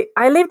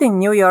I lived in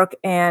New York,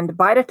 and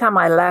by the time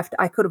I left,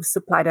 I could have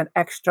supplied an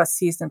extra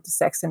season to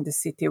Sex and the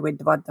City with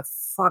what the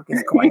fuck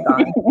is going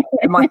on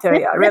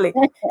material. Really,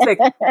 it's like,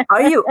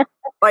 are you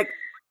like?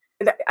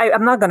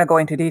 I'm not going to go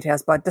into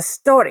details, but the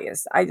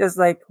stories, I just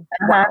like,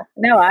 wow.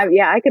 No,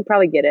 I could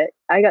probably get it.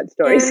 I got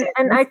stories.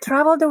 And I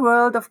traveled the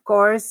world, of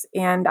course,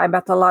 and I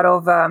met a lot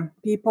of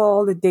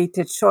people,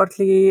 dated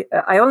shortly.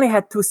 I only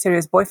had 2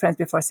 serious boyfriends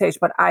before Sage,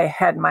 but I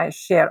had my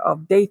share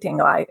of dating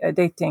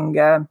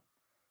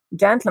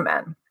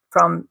gentlemen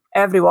from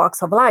every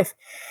walks of life.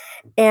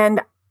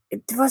 And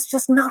it was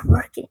just not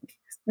working.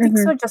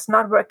 Things were just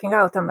not working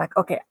out. I'm like,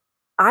 okay,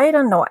 I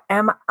don't know.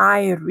 Am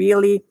I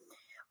really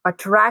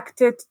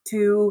attracted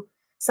to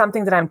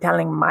something that I'm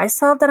telling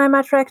myself that I'm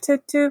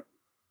attracted to?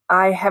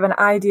 I have an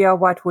idea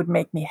what would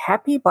make me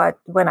happy, but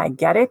when I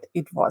get it,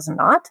 it was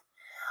not.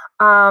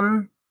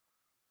 And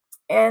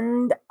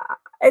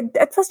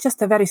it was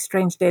just a very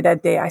strange day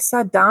that day. I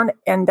sat down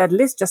and that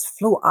list just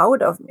flew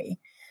out of me.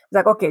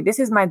 Like, okay, this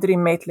is my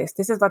dream mate list.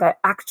 This is what I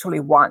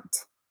actually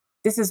want.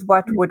 This is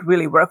what would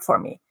really work for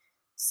me.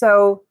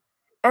 So,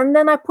 and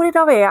then I put it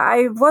away.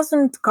 I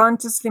wasn't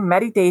consciously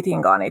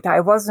meditating on it.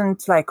 I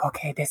wasn't like,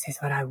 okay, this is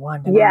what I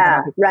want.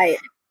 Right.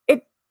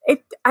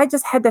 I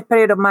just had that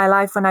period of my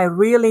life when I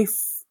really,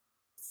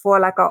 for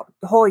like a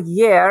whole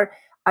year,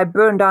 I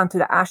burned down to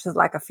the ashes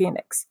like a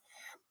phoenix.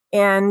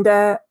 And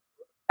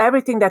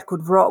everything that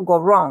could go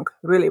wrong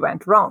really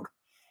went wrong.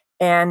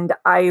 And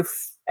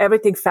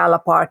everything fell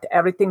apart.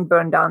 Everything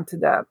burned down to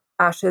the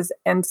ashes.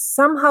 And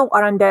somehow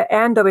around the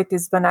end of it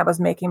is when I was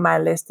making my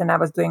list and I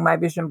was doing my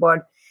vision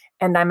board.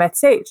 And I met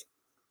Sage.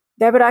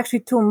 There were actually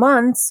 2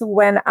 months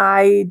when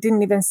I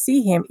didn't even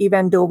see him,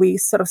 even though we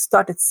sort of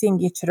started seeing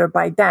each other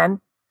by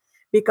then,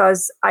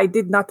 because I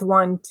did not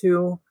want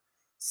to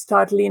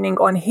start leaning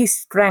on his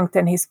strength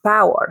and his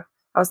power.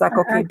 I was like,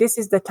 okay, this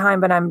is the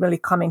time when I'm really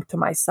coming to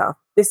myself.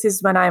 This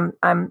is when I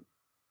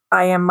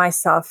am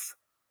myself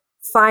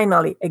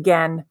finally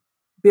again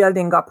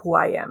building up who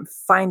I am,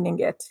 finding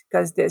it,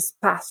 because this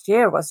past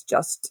year was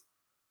just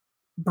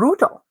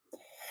brutal.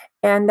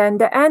 And then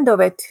the end of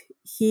it,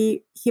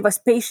 he was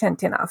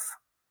patient enough.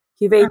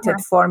 He waited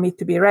for me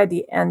to be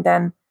ready. And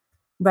then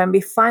when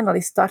we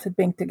finally started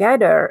being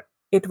together,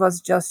 it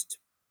was just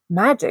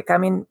magic. I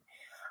mean,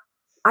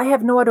 I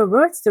have no other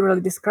words to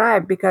really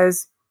describe,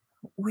 because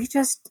we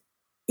just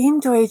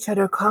enjoy each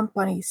other's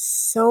company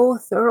so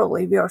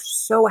thoroughly. We are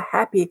so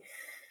happy.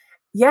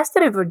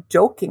 Yesterday, we were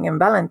joking in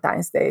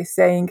Valentine's Day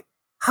saying,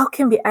 how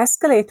can we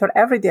escalate our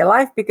everyday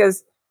life?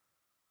 Because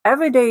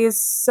every day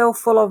is so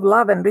full of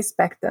love and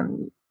respect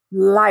and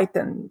light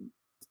and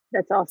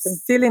that's awesome,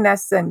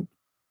 silliness and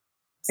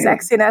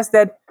sexiness,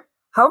 that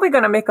how are we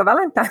going to make a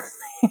Valentine's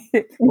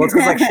Day? Well, it's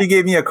because like she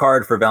gave me a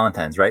card for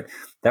Valentine's, right?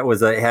 That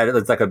was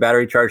it's like a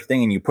battery charged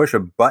thing, and you push a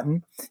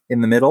button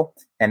in the middle,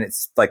 and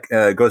it's like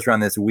goes around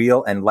this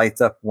wheel and lights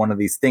up one of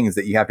these things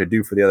that you have to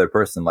do for the other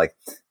person, like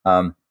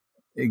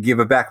give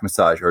a back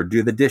massage, or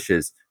do the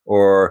dishes,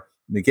 or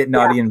get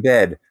naughty in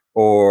bed,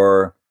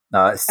 or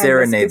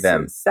serenade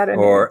them,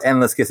 or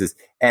endless kisses,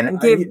 and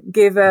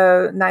give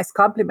nice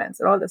compliments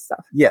and all this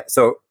stuff. Yeah,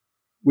 so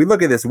we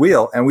look at this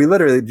wheel, and we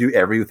literally do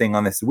everything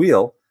on this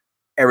wheel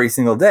every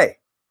single day.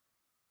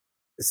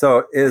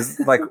 So is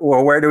like,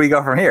 well, where do we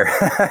go from here?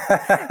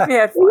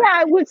 Yeah.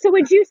 So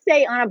would you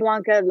say, Ana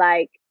Blanca,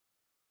 like,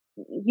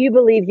 you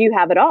believe you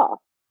have it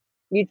all?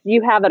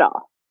 You have it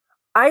all.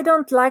 I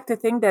don't like to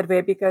think that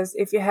way, because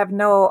if you have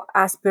no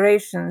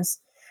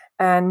aspirations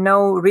and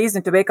no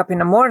reason to wake up in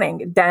the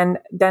morning, then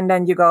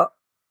you go,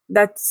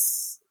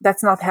 that's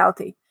not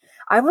healthy.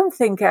 I wouldn't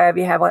think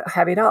we have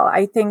it all.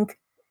 I think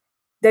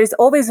there is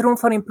always room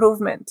for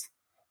improvement.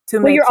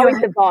 You're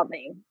always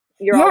evolving.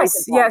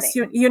 Yes,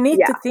 you need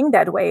to think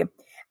that way.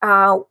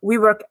 We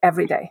work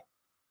every day.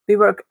 We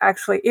work,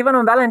 actually, even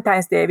on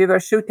Valentine's Day, we were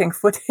shooting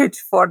footage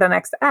for the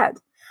next ad.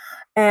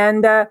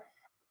 And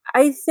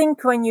I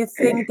think when you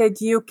think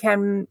that you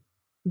can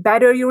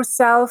better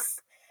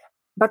yourself,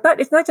 but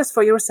it's not just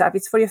for yourself,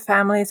 it's for your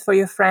family, it's for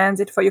your friends,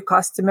 it's for your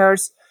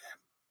customers.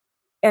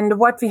 And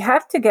what we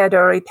have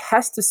together, it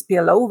has to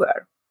spill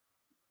over.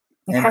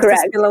 It has to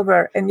spill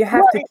over, and you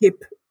have to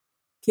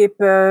keep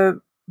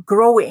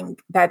growing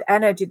that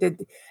energy that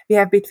we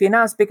have between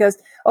us, because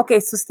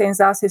it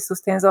sustains us, it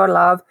sustains our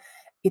love,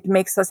 it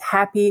makes us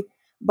happy.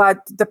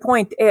 But the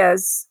point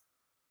is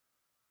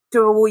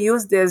to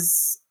use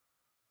this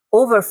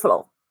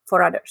overflow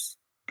for others.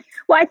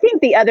 Well, I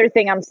think the other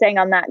thing I'm saying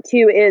on that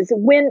too is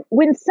when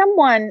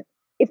someone,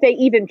 if they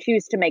even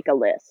choose to make a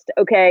list,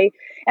 okay,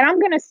 and I'm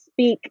going to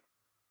speak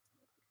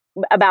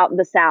about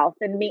the South,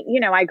 and me,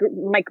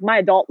 my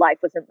adult life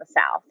was in the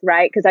South,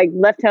 right? Because I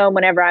left home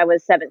whenever I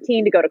was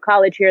 17 to go to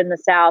college here in the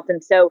South.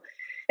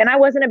 And I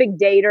wasn't a big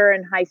dater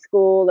in high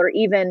school, or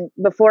even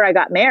before I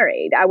got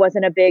married, I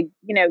wasn't a big,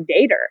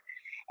 dater.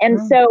 And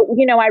so,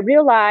 I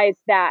realized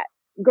that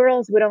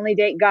girls would only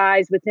date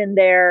guys within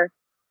their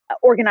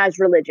organized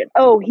religion.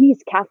 Oh,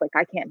 he's Catholic,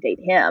 I can't date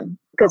him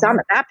because I'm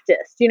a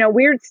Baptist,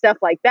 weird stuff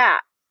like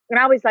that. And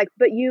I was like,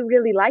 but you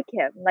really like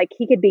him. Like,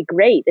 he could be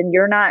great, and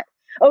you're not.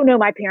 Oh no,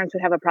 my parents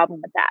would have a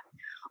problem with that.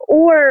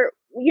 Or,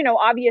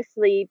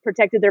 obviously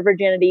protected their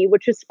virginity,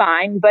 which is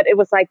fine. But it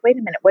was like, wait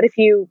a minute, what if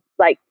you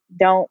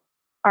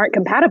aren't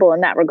compatible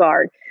in that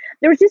regard?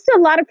 There was just a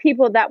lot of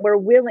people that were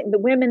willing, the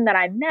women that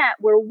I met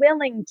were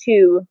willing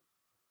to,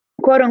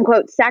 quote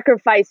unquote,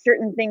 sacrifice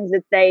certain things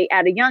that they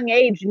at a young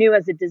age knew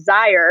as a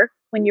desire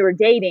when you were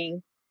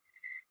dating,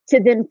 to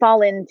then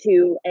fall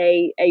into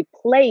a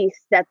place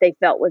that they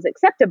felt was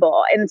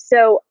acceptable. And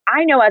so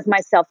I know as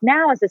myself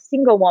now, as a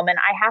single woman,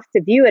 I have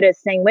to view it as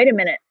saying, wait a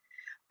minute,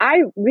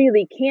 I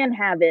really can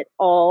have it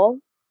all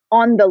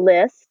on the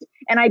list,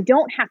 and I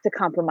don't have to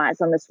compromise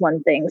on this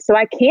one thing. So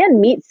I can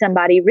meet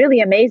somebody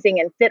really amazing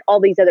and fit all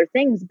these other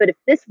things. But if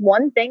this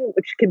one thing,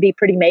 which could be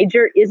pretty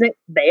major, isn't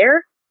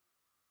there,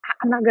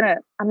 I'm not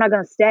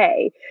gonna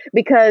stay.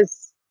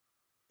 Because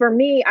for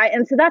me,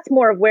 and so that's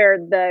more of where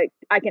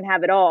I can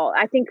have it all.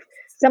 I think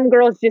some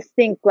girls just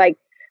think like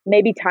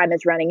maybe time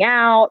is running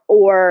out,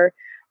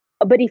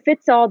 but he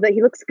fits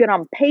he looks good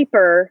on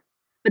paper,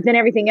 but then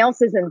everything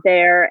else isn't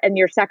there, and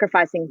you're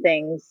sacrificing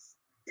things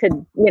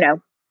to,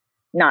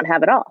 not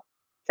have it all.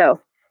 So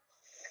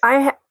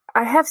I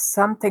have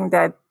something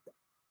that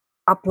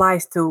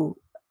applies to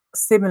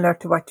similar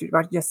to what you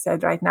just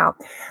said right now.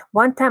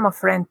 One time a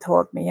friend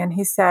told me, and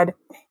he said,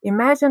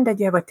 imagine that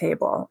you have a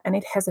table and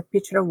it has a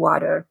pitcher of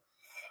water,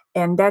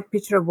 and that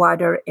pitcher of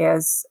water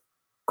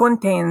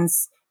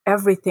contains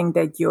everything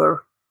that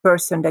your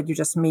person that you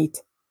just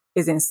meet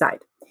is inside.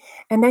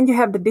 And then you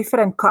have the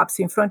different cups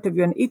in front of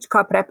you, and each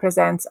cup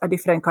represents a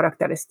different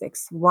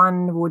characteristics.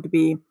 One would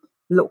be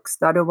looks,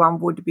 the other one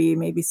would be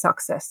maybe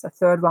success, the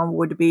third one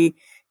would be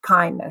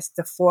kindness,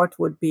 the fourth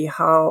would be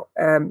how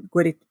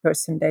good a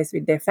person is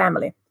with their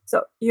family.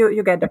 So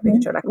you get the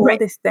picture, like all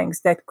these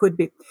things that could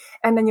be.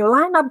 And then you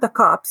line up the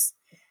cups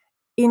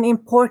in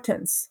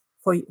importance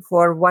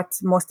for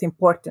what's most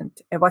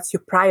important and what's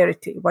your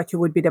priority, what you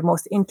would be the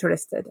most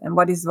interested, and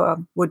what is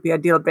would be a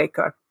deal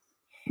breaker.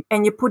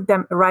 And you put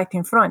them right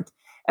in front.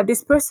 If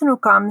this person who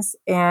comes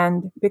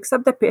and picks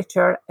up the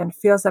picture and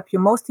fills up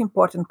your most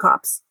important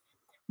cups,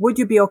 would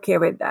you be okay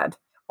with that?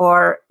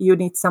 Or you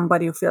need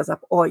somebody who fills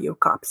up all your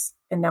cups?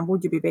 And then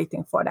would you be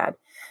waiting for that?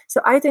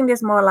 So I think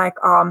it's more like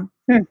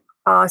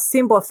a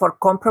symbol for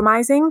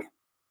compromising.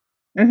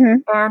 Mm-hmm.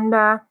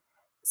 And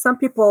some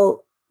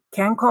people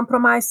can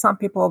compromise. Some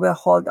people will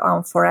hold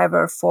on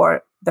forever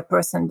for the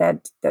person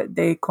that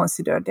they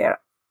consider their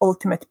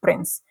ultimate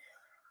prince.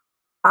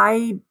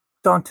 I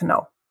don't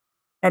know.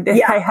 And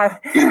Yeah.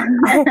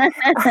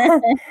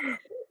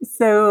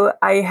 So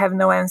I have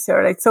no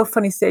answer. It's so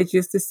funny, Sage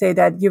used to say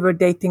that you were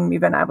dating me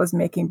when I was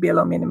making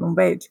below minimum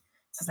wage.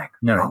 So it's like,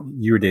 No,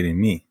 you were dating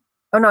me.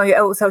 Oh,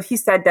 no. So he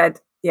said that,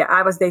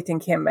 I was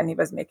dating him when he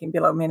was making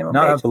below minimum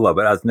wage. Not below,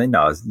 but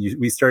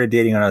we started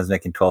dating when I was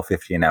making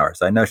 $12.50 an hour.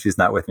 So I know she's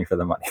not with me for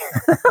the money.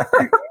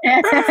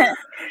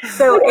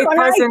 So it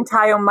wasn't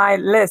high on my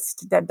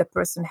list that the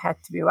person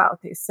had to be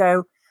wealthy.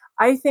 So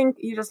I think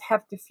you just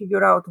have to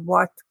figure out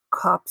what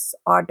cups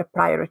are the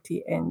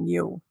priority in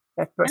you.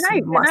 That person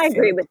and I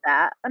agree with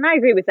that. And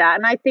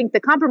I think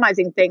the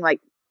compromising thing, like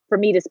for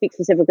me to speak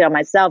specifically on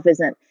myself,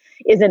 isn't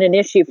an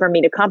issue for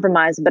me to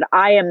compromise. But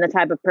I am the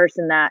type of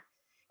person that,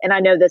 and I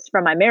know this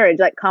from my marriage,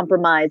 like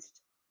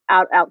compromised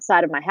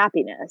outside of my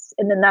happiness,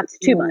 and then that's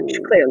too much,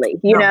 clearly,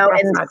 you know.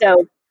 And so,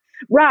 good.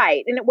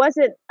 Right, and it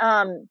wasn't.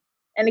 And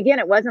again,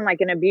 it wasn't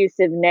like an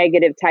abusive,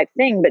 negative type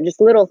thing, but just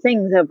little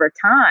things over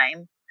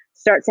time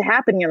start to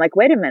happen. You're like,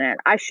 wait a minute,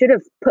 I should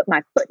have put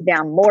my foot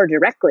down more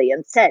directly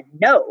and said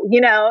no, you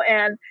know,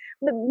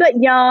 but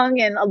young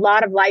and a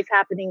lot of life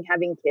happening,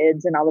 having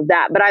kids and all of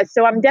that. But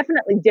I'm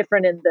definitely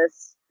different in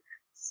this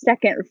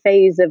second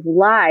phase of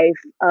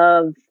life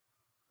of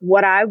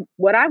what I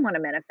want to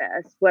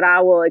manifest, what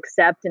I will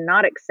accept and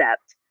not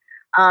accept,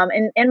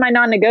 and my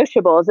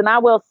non-negotiables. And I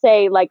will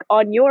say, like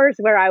on yours,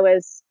 what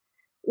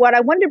I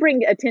wanted to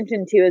bring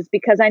attention to is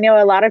because I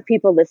know a lot of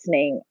people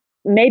listening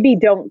maybe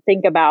don't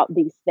think about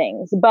these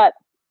things, but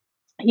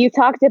you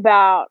talked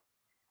about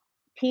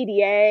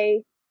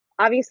PDA,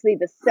 obviously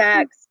the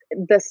sex,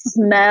 the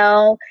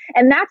smell,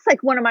 and that's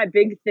like one of my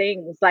big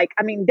things. Like,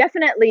 I mean,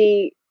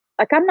 definitely,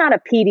 like I'm not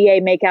a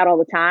PDA make out all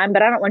the time,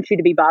 but I don't want you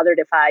to be bothered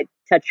if I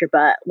touch your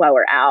butt while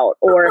we're out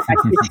or if I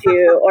kiss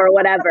you or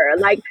whatever.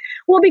 Like,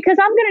 well, because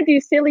I'm going to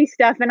do silly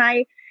stuff, and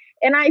I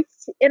tend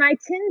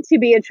to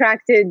be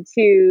attracted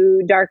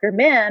to darker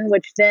men,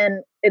 which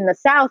then in the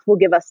South will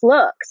give us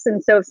looks.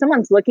 And so if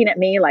someone's looking at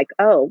me like,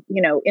 oh, you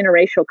know,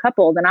 interracial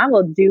couple, then I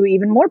will do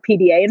even more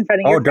PDA in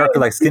front of you. Oh, darker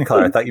like skin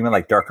color. I thought you meant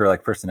like darker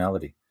like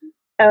personality.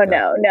 Oh,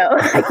 no.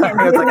 I can't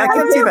do that. I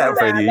can see that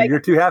for you. Like, you're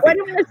too happy. I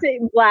don't want to say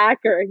black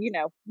or, you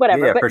know,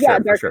 whatever. Yeah, but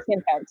darker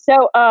skin tone.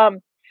 So,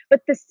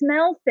 but the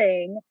smell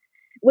thing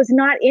was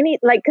not any,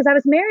 like, because I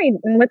was married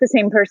and with the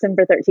same person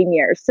for 13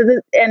 years. So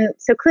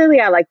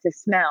clearly I like to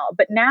smell.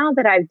 But now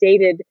that I've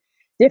dated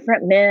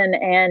different men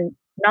and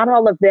not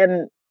all of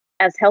them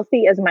as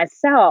healthy as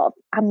myself,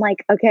 I'm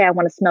like, okay, I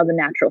want to smell the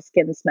natural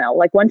skin smell.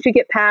 Like once you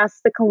get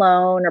past the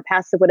cologne or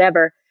past the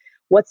whatever,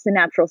 what's the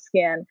natural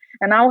skin?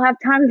 And I'll have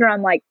times where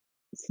I'm like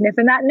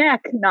sniffing that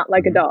neck, not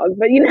like a dog,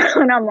 but you know,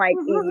 and I'm like,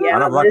 yeah. I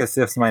don't like to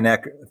sniff my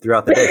neck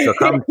throughout the day.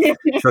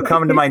 She'll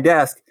come to my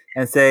desk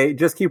and say,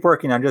 just keep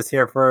working. I'm just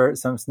here for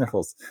some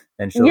sniffles.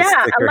 And she'll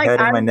stick her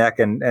head in my neck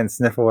and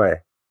sniff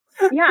away.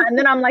 Yeah. And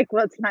then I'm like,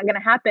 well, it's not going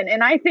to happen.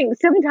 And I think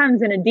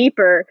sometimes in a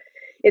deeper,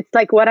 it's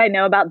like what I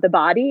know about the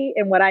body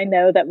and what I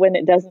know that when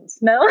it doesn't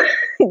smell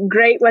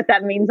great, what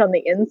that means on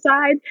the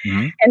inside.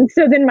 Mm-hmm. And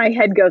so then my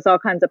head goes all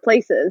kinds of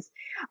places.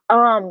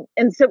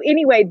 And so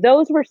anyway,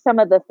 those were some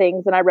of the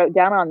things that I wrote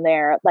down on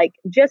there, like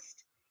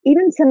just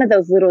even some of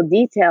those little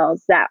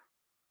details that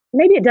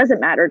maybe it doesn't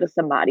matter to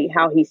somebody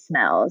how he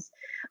smells,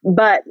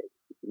 but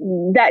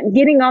that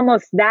getting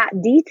almost that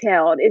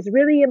detailed is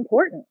really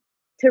important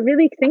to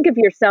really think of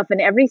yourself in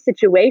every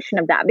situation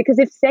of that. Because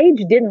if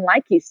Sage didn't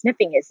like you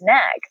sniffing his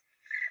neck,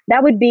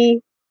 that would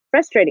be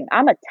frustrating.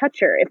 I'm a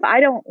toucher. If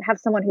I don't have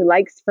someone who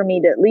likes for me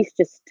to at least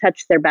just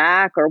touch their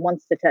back or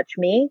wants to touch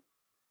me,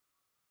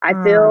 I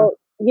feel,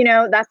 you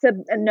know, that's a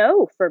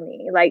no for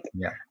me. Like,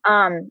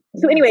 so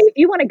anyway, if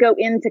you want to go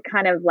into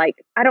kind of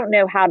like, I don't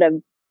know how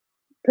to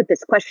put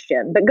this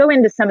question, but go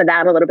into some of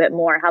that a little bit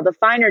more, how the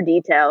finer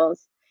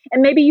details,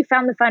 and maybe you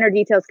found the finer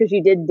details because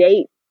you did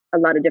date a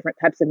lot of different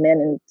types of men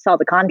and saw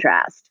the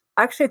contrast.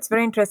 Actually, it's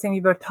very interesting.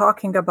 You were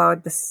talking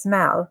about the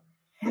smell.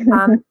 We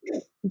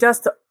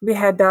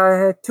had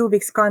 2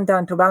 weeks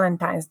countdown to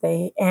Valentine's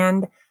Day,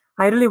 and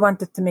I really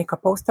wanted to make a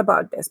post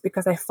about this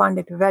because I found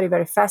it very,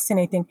 very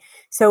fascinating.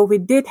 So we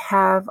did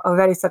have a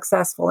very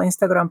successful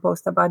Instagram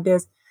post about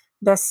this,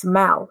 the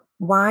smell,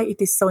 why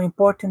it is so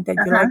important that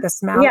you like the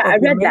smell. Yeah, I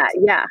read that.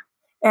 Yeah.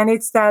 And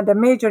it's the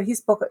major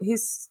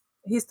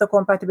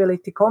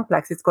histocompatibility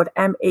complex. It's called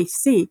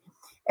MHC.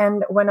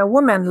 And when a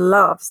woman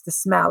loves the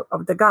smell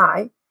of the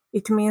guy,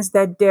 it means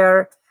that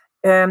their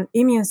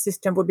immune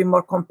system would be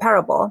more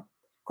comparable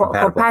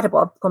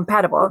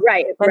compatible.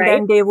 Right. And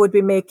then they would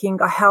be making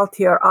a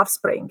healthier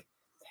offspring.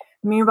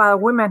 Meanwhile,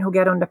 women who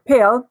get on the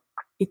pill,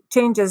 it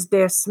changes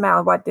their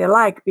smell, what they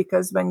like,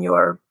 because when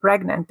you're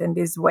pregnant in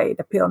this way,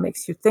 the pill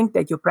makes you think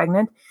that you're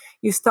pregnant,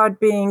 you start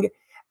being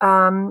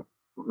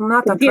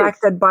not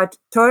attracted, but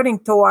turning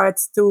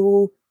towards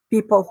to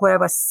people who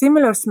have a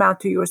similar smell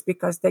to yours,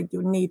 because that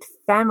you need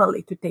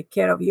family to take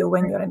care of you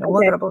when you're in a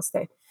vulnerable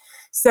state.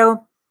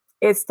 So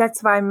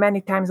that's why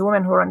many times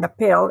women who are on the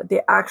pill,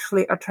 they're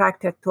actually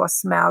attracted to a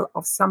smell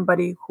of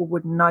somebody who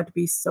would not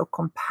be so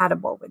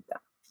compatible with them.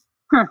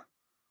 Huh.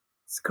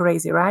 It's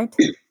crazy, right?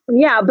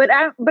 Yeah, but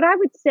I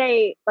would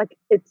say like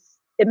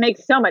it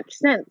makes so much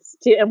sense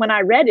to, and when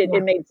I read it,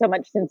 it made so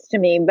much sense to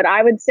me. But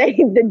I would say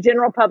the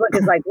general public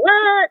is like,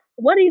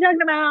 what are you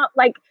talking about?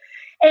 Like,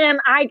 and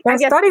I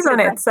guess studies on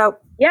it. So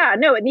yeah,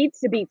 no, it needs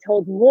to be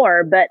told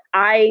more. But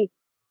I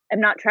am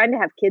not trying to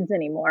have kids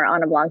anymore,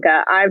 Ana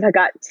Blanca. I've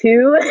got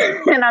 2,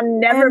 and I'm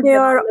never. And they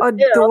are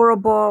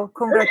adorable.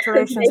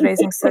 Congratulations,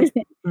 raising such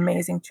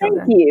amazing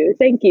children.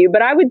 Thank you.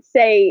 But I would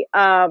say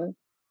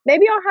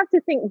maybe I'll have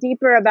to think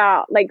deeper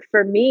about, like,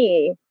 for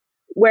me,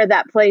 where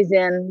that plays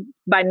in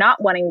by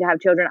not wanting to have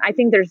children. I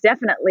think there's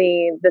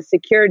definitely the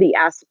security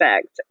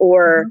aspect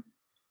or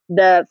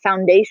the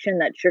foundation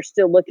that you're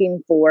still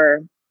looking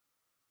for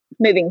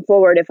moving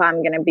forward if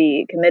I'm going to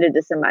be committed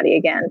to somebody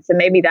again. So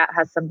maybe that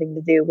has something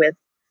to do with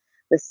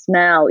the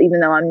smell, even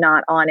though I'm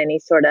not on any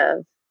sort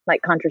of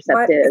like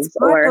contraceptives.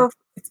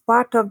 It's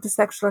part of the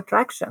sexual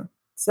attraction.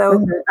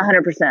 So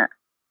 100%.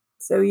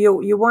 So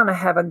you want to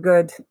have a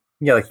good...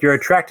 Yeah, like you're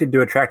attracted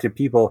to attractive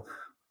people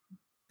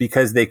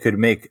because they could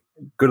make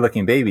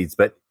good-looking babies,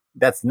 but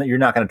you're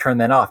not going to turn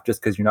that off just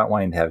because you're not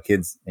wanting to have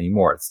kids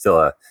anymore. It's still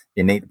a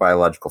innate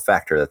biological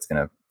factor that's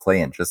going to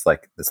play in, just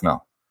like the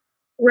smell.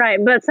 Right,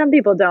 but some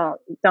people don't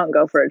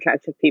go for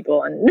attractive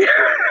people, and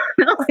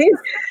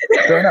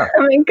fair enough.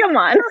 I mean, come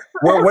on.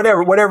 Well,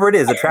 whatever it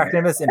is,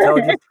 attractiveness,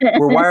 intelligence,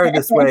 we're wired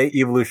this way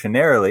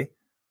evolutionarily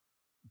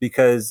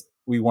because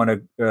we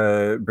want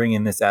to bring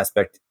in this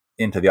aspect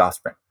into the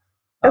offspring.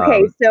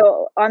 Okay,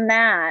 so on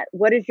that,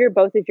 what is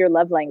both of your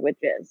love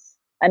languages?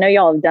 I know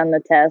y'all have done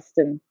the test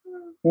and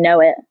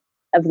know it.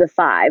 Of the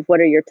 5, what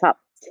are your top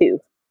 2?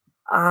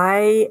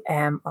 I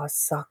am a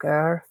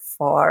sucker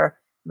for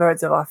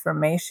words of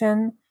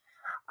affirmation.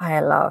 I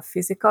love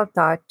physical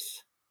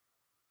touch.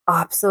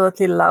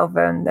 Absolutely love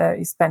when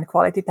you spend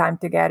quality time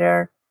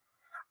together.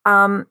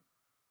 And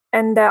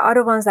the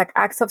other ones, like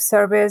acts of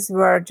service,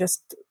 were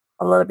just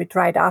a little bit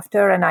right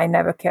after, and I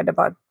never cared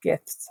about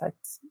gifts.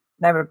 It's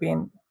never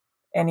been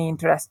any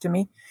interest to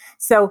me.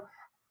 So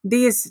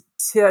these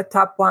 2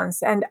 top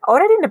ones, and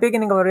already in the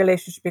beginning of a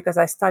relationship, because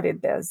I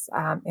studied this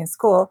in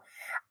school,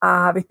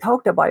 we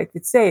talked about it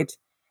with Sage,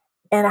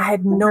 and I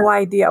had no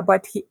idea,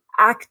 but he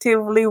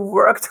actively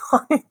worked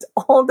on it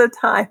all the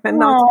time, and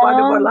now it's part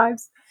of our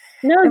lives.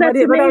 No, and that's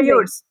amazing. What are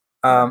yours?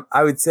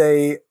 I would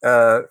say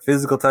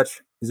physical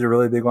touch is a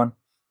really big one.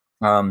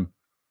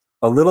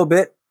 A little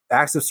bit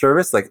acts of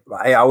service. Like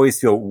I always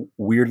feel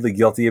weirdly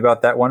guilty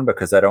about that one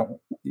because I don't,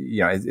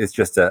 it's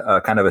just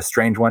a kind of a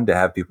strange one to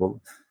have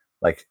people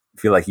like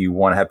feel like you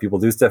want to have people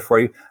do stuff for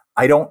you.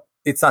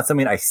 It's not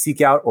something I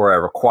seek out or I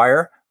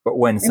require, but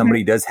when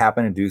somebody does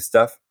happen to do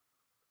stuff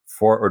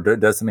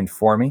does something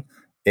for me,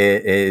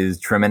 it is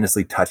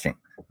tremendously touching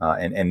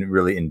and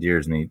really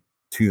endears me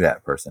to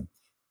that person.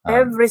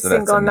 Every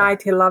single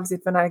night he loves it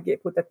when I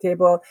put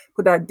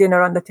a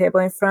dinner on the table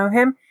in front of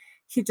him.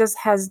 He just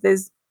has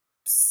this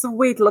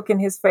sweet look in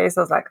his face.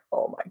 I was like,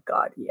 oh my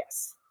God,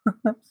 yes.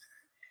 How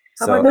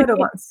about the other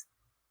ones?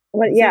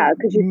 Well, yeah,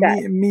 because you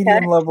got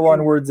medium level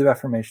on words of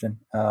affirmation.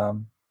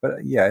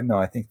 But yeah, no,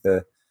 I think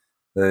the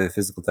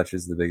physical touch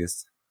is the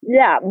biggest.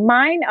 Yeah,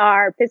 mine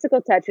are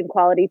physical touch and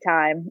quality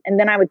time, and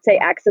then I would say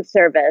acts of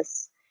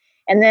service.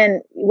 And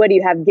then what do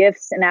you have?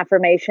 Gifts and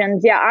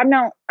affirmations. Yeah, I'm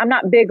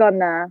not big on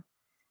the.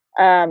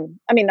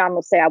 I mean, I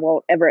will say I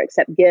won't ever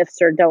accept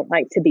gifts or don't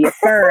like to be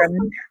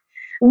affirmed.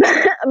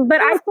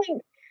 but I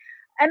think,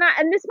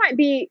 and this might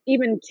be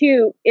even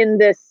too in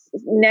this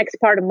next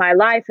part of my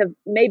life of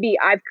maybe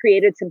I've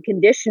created some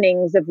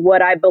conditionings of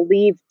what I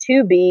believe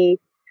to be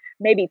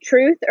maybe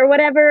truth or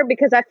whatever,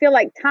 because I feel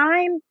like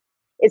time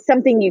is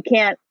something you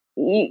can't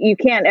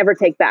ever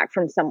take back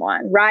from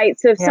someone, right?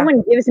 So if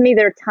someone gives me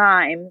their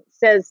time,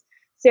 says,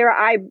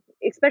 Sarah,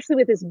 especially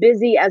with as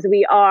busy as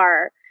we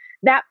are,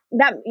 they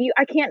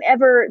can't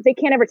ever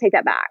take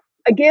that back.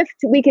 A gift,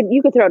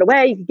 you could throw it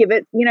away, you could give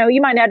it,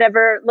 you might not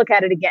ever look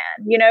at it again,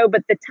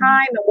 but the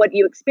time and what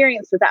you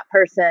experienced with that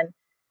person,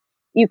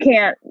 you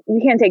can't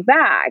take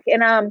back.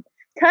 And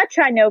touch,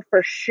 I know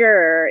for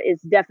sure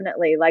is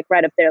definitely like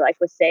right up there, like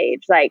with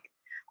Sage, like,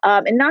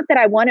 and not that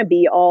I want to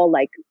be all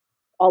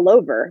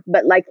over,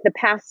 but like the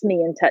pass me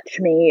and touch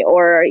me,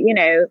 or,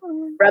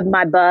 rub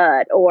my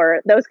butt, or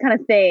those kind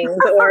of things,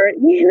 or,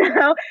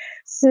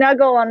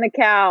 snuggle on the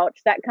couch,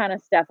 that kind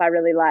of stuff I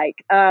really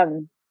like.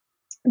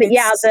 But it's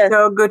yeah,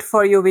 so good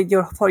for you with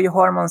your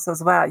hormones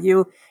as well.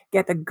 You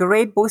get a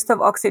great boost of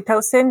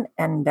oxytocin,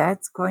 and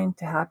that's going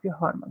to help your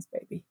hormones,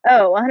 baby.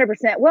 Oh,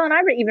 100%. Well, and I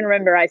even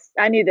remember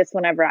I knew this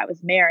whenever I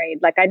was married.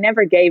 Like I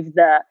never gave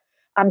the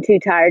I'm too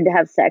tired to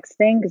have sex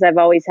thing because I've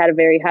always had a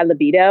very high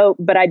libido.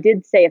 But I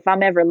did say if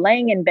I'm ever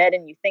laying in bed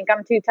and you think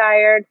I'm too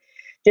tired,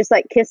 just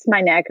like kiss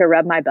my neck or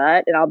rub my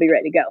butt and I'll be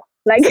ready to go.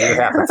 Like, See what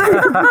happens.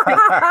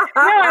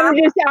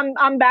 no,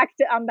 I'm back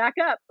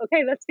up.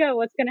 Okay, let's go.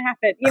 What's going to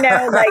happen?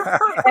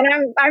 Like,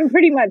 and I'm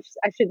pretty much,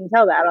 I shouldn't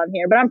tell that on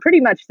here, but I'm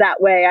pretty much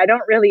that way. I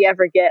don't really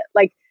ever get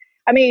like,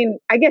 I mean,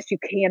 I guess you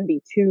can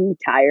be too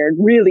tired,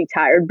 really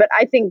tired, but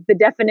I think the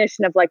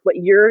definition of like what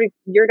your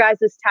guys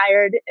is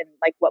tired and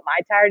like what my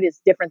tired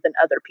is different than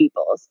other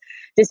people's,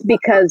 just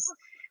because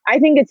I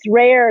think it's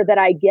rare that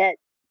I get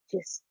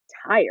just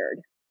tired,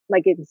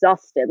 like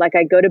exhausted. Like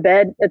I go to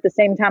bed at the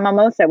same time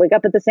almost, I wake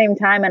up at the same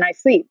time and I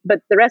sleep,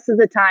 but the rest of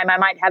the time I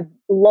might have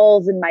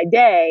lulls in my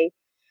day.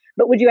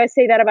 But would you guys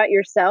say that about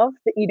yourself,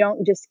 that you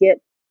don't just get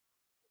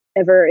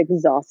ever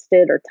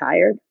exhausted or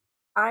tired?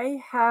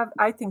 I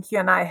think you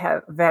and I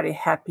have very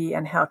happy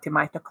and healthy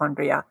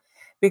mitochondria,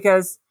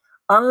 because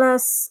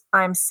unless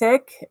I'm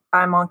sick,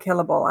 I'm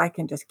unkillable. I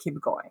can just keep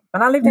going.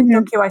 When I lived in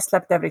Tokyo, I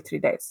slept every 3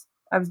 days.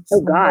 I was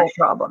just no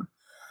problem.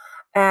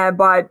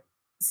 But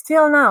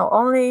still now,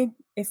 only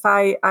if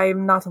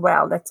I'm not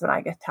well, that's when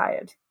I get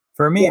tired.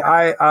 For me,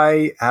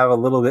 I have a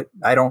little bit,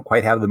 I don't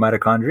quite have the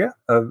mitochondria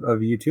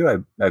of you two.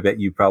 I bet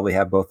you probably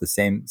have both the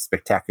same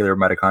spectacular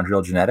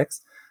mitochondrial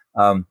genetics.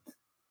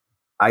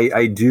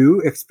 I do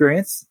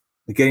experience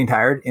getting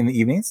tired in the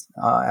evenings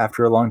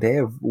after a long day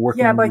of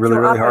working really,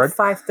 really hard. At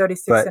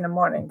 5:36 in the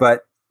morning.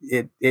 But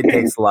it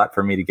takes a lot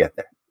for me to get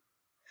there.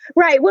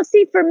 Right. Well,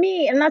 see, for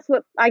me, and that's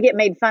what I get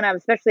made fun of,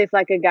 especially if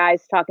like a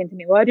guy's talking to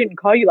me. Well, I didn't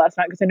call you last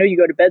night because I know you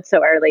go to bed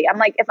so early. I'm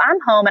like, if I'm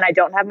home and I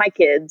don't have my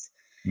kids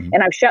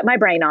and I've shut my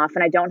brain off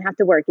and I don't have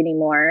to work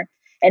anymore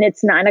and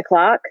it's 9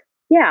 o'clock,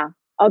 yeah,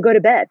 I'll go to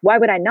bed. Why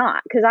would I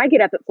not? Because I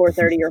get up at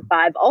 4:30 or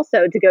 5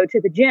 also to go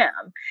to the gym.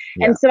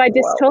 Yeah. And so I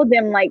just told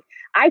them, like,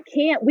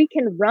 we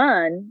can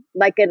run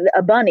like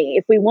a bunny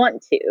if we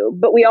want to,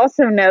 but we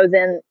also know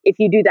then if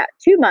you do that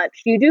too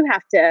much, you do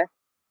have to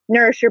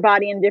nourish your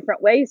body in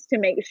different ways to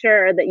make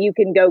sure that you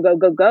can go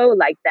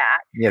like that.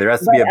 Yeah, there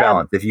has to be a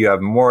balance. If you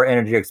have more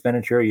energy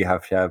expenditure, you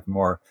have to have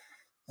more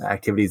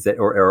activities that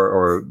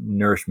or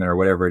nourishment or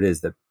whatever it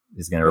is that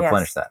is going to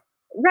replenish that.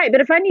 Right.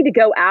 But if I need to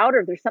go out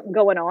or if there's something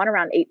going on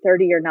around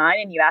 8:30 or 9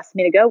 and you ask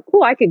me to go,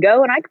 cool, I could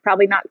go, and I could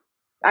probably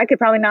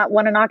not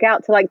want to knock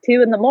out till like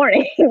 2 in the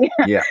morning.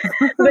 Yeah.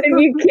 But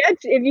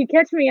if you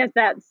catch me at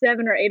that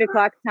 7 or 8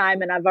 o'clock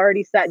time and I've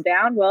already sat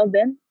down, well,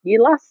 then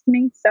you lost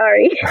me.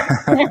 Sorry.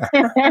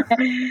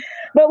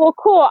 But well,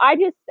 cool. I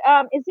just,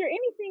 is there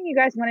anything you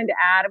guys wanted to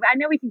add? I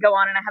know we can go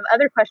on and I have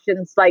other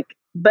questions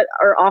but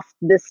are off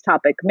this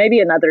topic. Maybe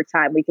another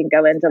time we can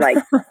go into like,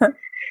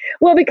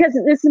 well, because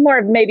this is more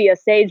of maybe a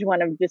sage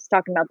one of just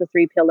talking about the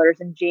 3 pillars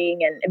and Jing,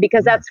 and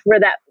because that's where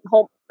that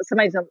whole,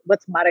 somebody's like,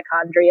 what's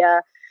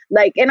mitochondria?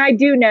 Like, and I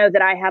do know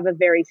that I have a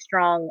very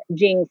strong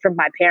Jing from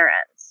my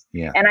parents.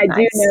 Yeah. And I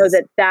do know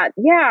that,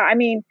 I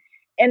mean,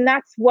 and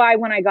that's why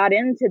when I got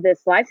into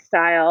this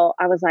lifestyle,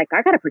 I was like,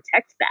 I got to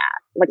protect that.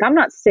 Like, I'm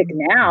not sick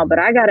now, but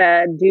I got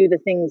to do the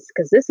things,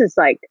 because this is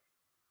like,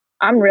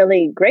 I'm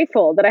really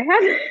grateful that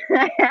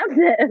I have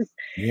this.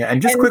 Yeah.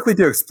 And just quickly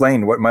to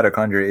explain what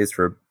mitochondria is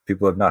for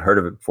people who have not heard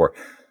of it before.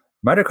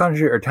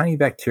 Mitochondria are tiny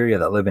bacteria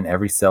that live in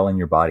every cell in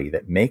your body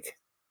that make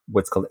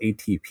what's called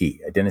ATP,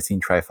 adenosine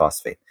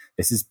triphosphate.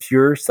 This is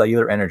pure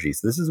cellular energy.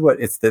 So this is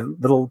it's the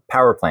little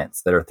power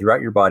plants that are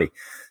throughout your body.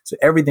 So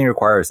everything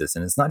requires this.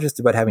 And it's not just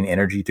about having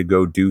energy to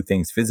go do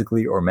things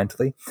physically or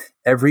mentally.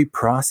 Every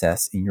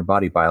process in your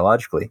body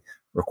biologically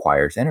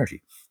requires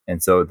energy.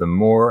 And so the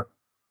more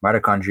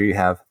mitochondria you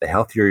have, the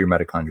healthier your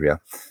mitochondria,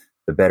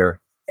 the better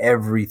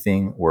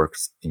everything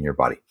works in your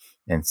body.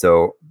 And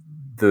so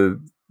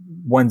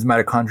one's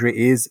mitochondria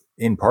is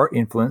in part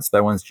influenced by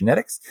one's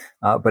genetics,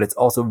 but it's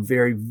also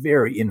very,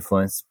 very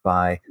influenced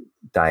by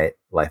diet,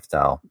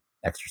 lifestyle,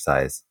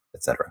 exercise,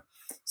 etc.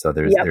 So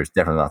there's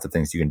definitely lots of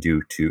things you can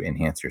do to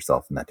enhance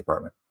yourself in that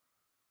department.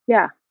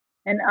 Yeah.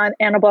 And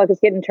Annabelle is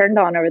getting turned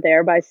on over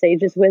there by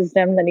Sage's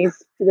wisdom that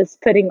he's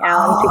just putting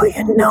out. Oh,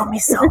 you know me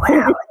so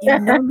well. You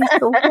know me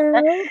so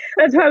well.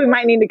 That's why we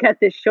might need to cut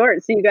this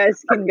short so you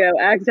guys can go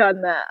act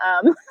on the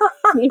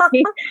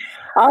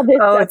all this.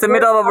 Oh, it's the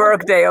middle of a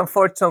work day.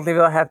 Unfortunately,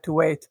 we'll have to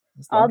wait.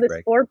 All this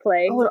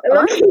foreplay.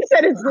 Look, he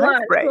said it's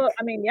lunch. Well,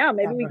 I mean, yeah,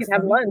 maybe we could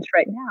have lunch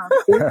right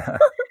now.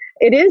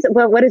 It is.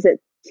 Well, what is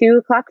it? 2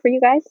 o'clock for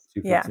you guys?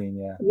 2:15,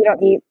 yeah. You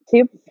don't eat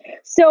 2?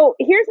 So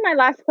here's my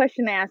last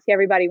question to ask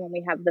everybody when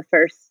we have the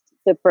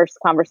first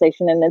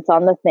conversation, and it's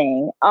on the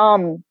thing.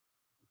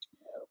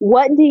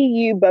 What do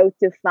you both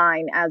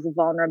define as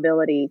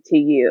vulnerability to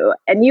you?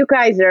 And you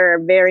guys are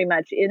very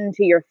much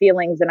into your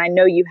feelings, and I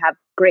know you have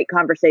great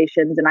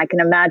conversations, and I can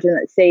imagine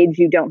that, Sage,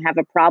 you don't have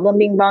a problem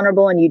being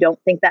vulnerable and you don't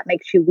think that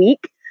makes you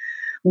weak.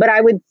 But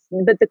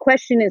the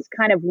question is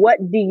kind of, what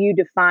do you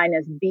define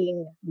as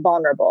being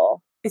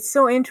vulnerable? It's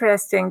so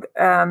interesting.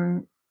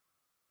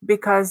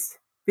 because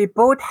we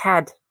both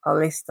had a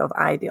list of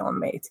ideal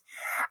mate.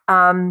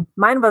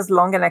 Mine was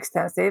long and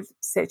extensive.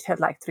 Sage had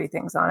like 3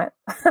 things on it.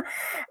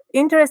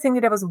 Interestingly,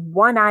 there was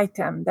one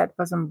item that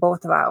was on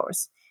both of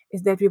ours,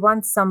 is that we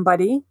want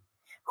somebody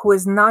who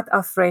is not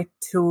afraid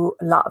to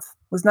love,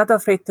 who's not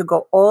afraid to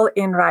go all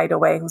in right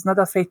away, who's not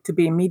afraid to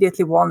be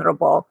immediately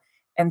vulnerable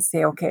and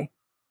say, okay,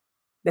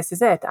 this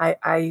is it.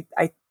 I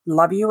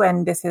love you,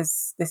 and this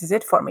is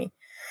it for me.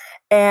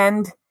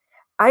 And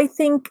I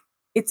think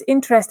it's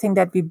interesting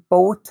that we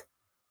both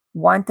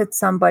wanted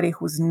somebody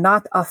who's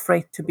not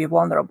afraid to be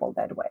vulnerable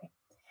that way.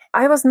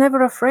 I was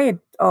never afraid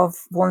of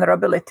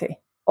vulnerability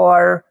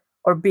or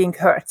being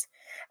hurt.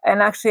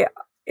 And actually,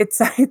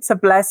 it's a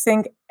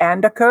blessing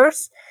and a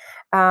curse,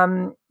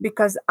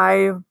 because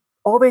I've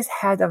always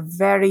had a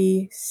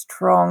very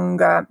strong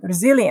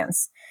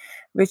resilience,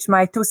 which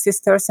my 2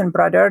 sisters and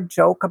brother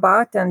joke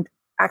about and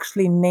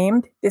actually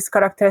named this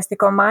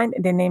characteristic of mine.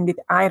 They named it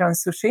Iron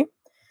Sushi,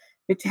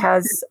 which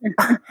has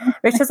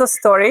a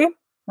story.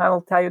 I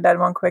will tell you that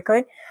one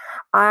quickly.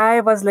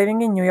 I was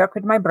living in New York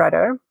with my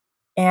brother,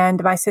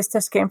 and my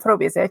sisters came for a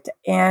visit,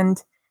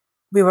 and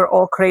we were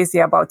all crazy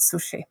about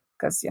sushi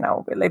because,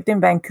 we lived in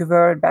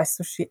Vancouver, best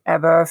sushi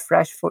ever,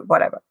 fresh food,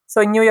 whatever.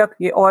 So in New York,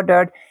 we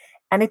ordered,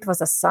 and it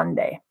was a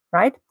Sunday,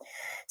 right?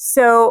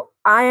 So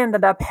I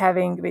ended up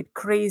having with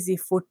crazy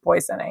food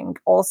poisoning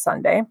all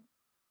Sunday,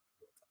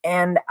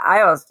 and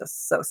I was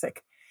just so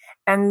sick.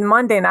 And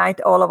Monday night,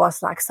 all of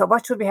us like, so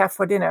what should we have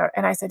for dinner?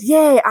 And I said,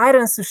 yay,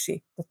 Iron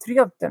Sushi. The 3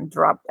 of them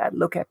dropped that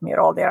look at me,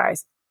 rolled their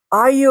eyes.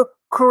 Are you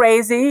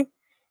crazy?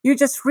 You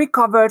just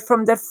recovered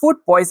from that food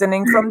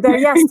poisoning from there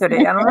yesterday.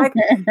 And I'm like,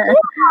 yeah,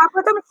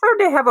 but I'm sure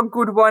they have a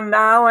good one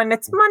now. And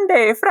it's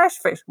Monday, fresh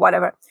fish,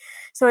 whatever.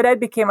 So that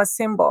became a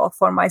symbol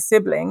for my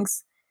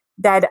siblings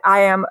that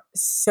I am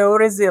so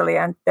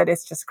resilient that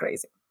it's just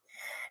crazy.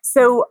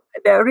 So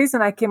the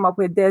reason I came up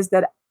with this,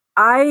 that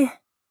I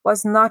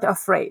was not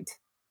afraid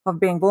of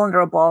being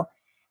vulnerable.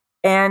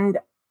 And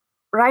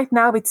right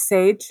now with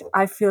Sage,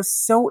 I feel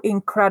so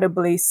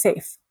incredibly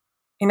safe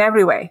in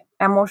every way,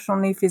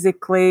 emotionally,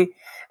 physically,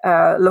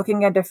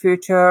 looking at the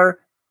future.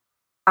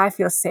 I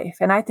feel safe.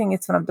 And I think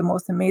it's one of the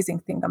most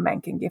amazing things a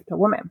man can give to a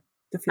woman,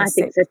 to feel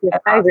safe. I think so too.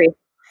 I agree.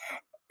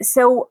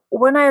 So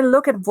when I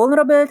look at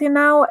vulnerability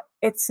now,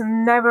 it's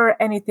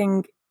never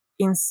anything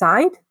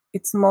inside.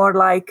 It's more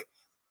like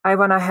I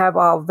want to have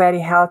a very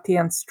healthy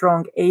and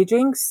strong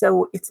aging.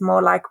 So it's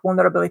more like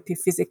vulnerability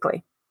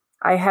physically.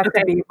 I have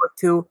to be able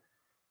to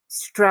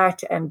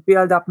stretch and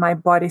build up my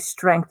body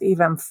strength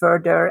even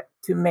further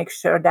to make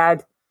sure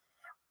that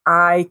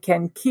I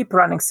can keep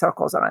running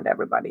circles around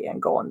everybody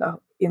and go on the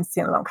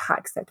insane long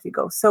hikes that we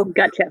go. So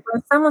gotcha.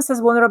 When someone says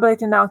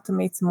vulnerability now, to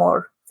me, it's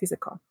more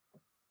physical.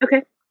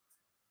 Okay.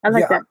 I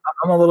like that.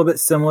 I'm a little bit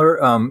similar.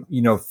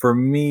 For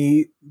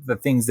me, the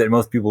things that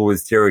most people would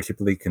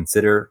stereotypically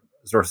consider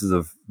sources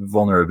of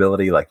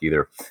vulnerability, like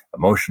either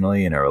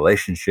emotionally in a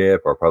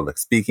relationship or public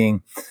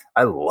speaking,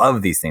 I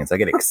love these things. I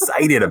get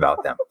excited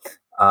about them.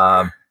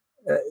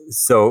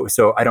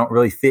 So I don't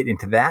really fit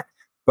into that.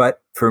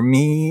 But for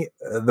me,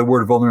 the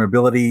word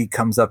vulnerability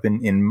comes up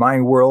in my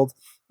world.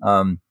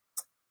 In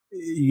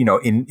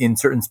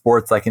certain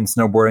sports, like in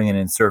snowboarding and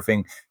in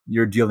surfing,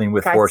 you're dealing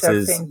with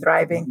forces. Surfing,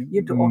 driving,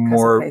 you do all kinds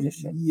of crazy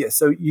shit. Yeah,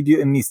 so you do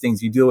in these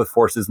things, you deal with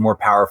forces more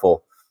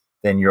powerful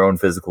than your own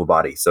physical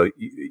body. So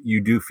you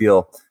do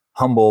feel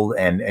humbled,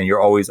 and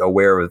you're always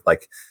aware of,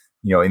 like,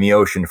 in the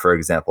ocean, for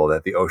example,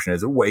 that the ocean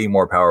is way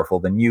more powerful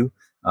than you.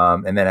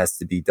 And that has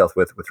to be dealt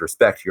with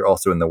respect. You're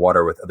also in the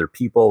water with other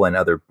people and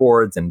other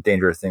boards, and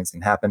dangerous things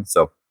can happen.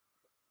 So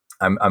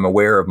I'm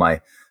aware of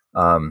my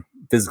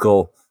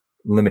physical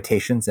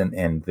limitations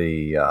and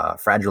the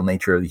fragile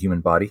nature of the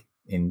human body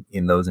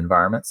in those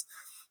environments.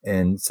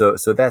 And so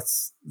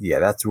that's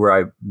where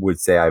I would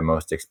say I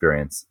most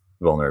experience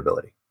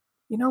vulnerability.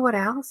 You know what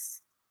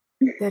else?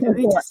 That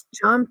we just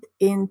jumped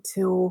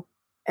into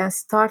and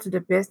started a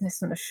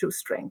business on a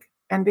shoestring,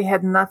 and we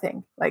had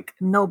nothing, like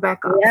no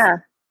backup. Yeah.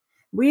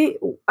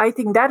 I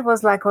think that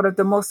was like one of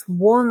the most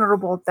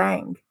vulnerable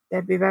thing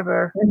that we've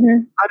ever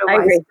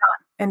otherwise done.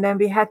 And then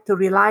we had to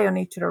rely on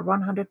each other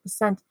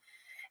 100%.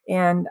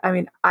 And I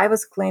mean, I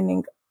was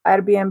cleaning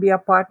Airbnb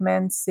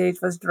apartments.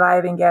 Sage was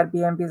driving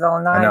Airbnbs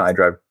all night. I know, I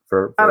drive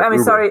for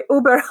Uber. Sorry,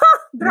 Uber.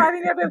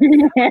 Driving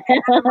Airbnb.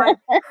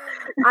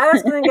 I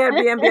was cleaning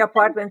Airbnb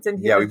apartments,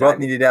 and we both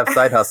needed to have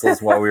side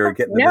hustles while we were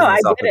getting the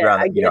business off the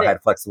ground.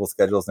 Had flexible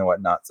schedules and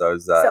whatnot. So it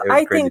was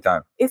a crazy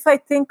time. If I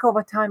think of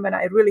a time when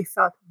I really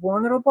felt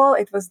vulnerable,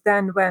 it was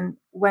then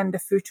when the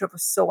future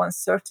was so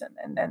uncertain,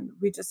 and then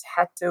we just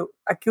had to.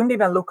 I couldn't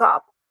even look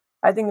up.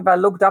 I think if I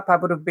looked up, I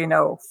would have been,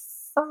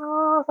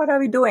 what are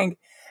we doing?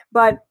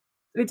 But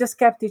we just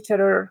kept each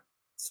other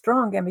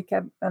strong,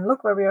 and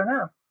look where we are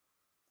now.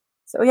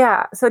 So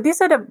so these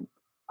are the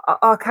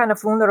kind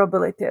of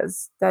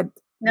vulnerabilities that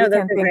we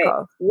can think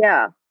of.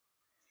 Yeah.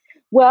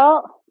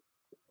 Well,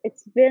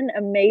 it's been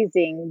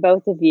amazing,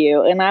 both of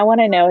you. And I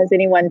want to know, has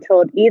anyone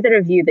told either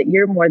of you that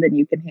you're more than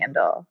you can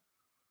handle?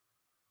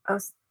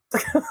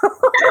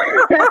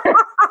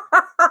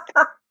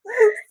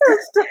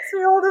 does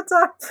me all the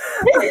time.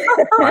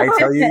 I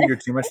tell you, you're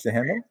too much to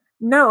handle.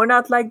 No,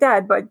 not like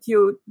that. But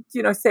you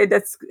say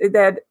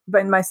that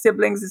when my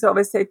siblings is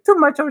always say too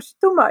much or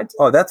too much.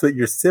 Oh, that's what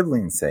your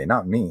siblings say,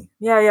 not me.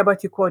 Yeah,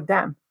 but you quote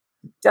them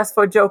just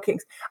for joking.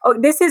 Oh,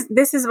 this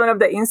is one of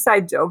the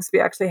inside jokes we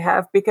actually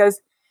have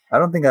because I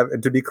don't think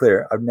to be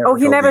clear, I've never. Oh,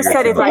 he never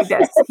said it like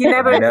this. He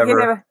never.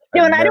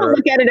 No, and I don't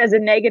look at it as a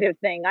negative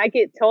thing. I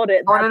get told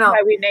it. That's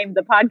why we named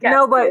the podcast.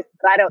 No, but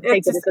I don't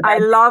take it as a bad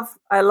thing.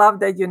 I love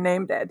that you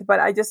named it, but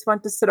I just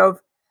want to sort of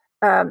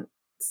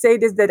say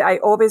this, that I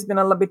always been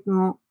a little bit,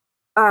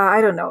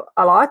 I don't know,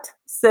 a lot.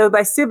 So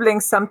my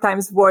siblings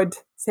sometimes would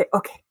say,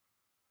 okay,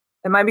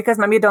 because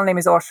my middle name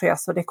is Orshia,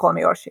 so they call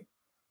me Orshi.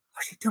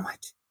 Orshi, too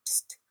much.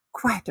 Just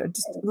quieter,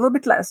 just a little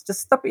bit less.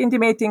 Just stop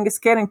intimating,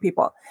 scaring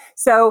people.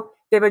 So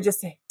they would just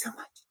say,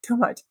 too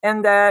much.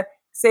 And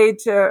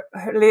Sage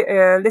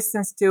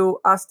listens to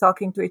us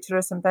talking to each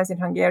other sometimes in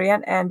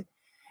Hungarian, and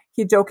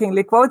he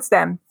jokingly quotes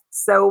them.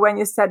 So when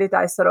you said it,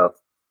 I sort of,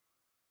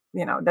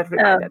 that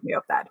reminded me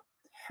of that.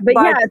 But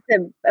yeah,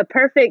 it's a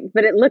perfect,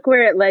 but look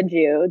where it led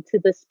you to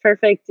this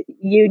perfect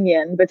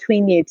union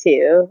between you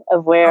two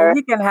of where. Oh,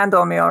 you can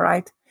handle me, all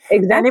right.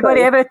 Exactly.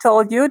 Anybody ever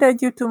told you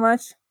that you're too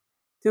much?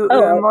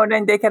 More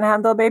than they can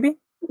handle, baby?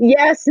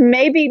 Yes,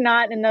 maybe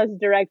not in those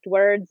direct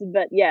words,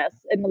 but yes,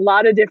 in a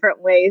lot of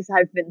different ways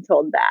I've been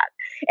told that.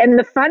 And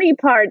the funny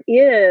part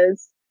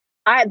is,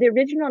 the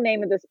original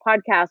name of this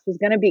podcast was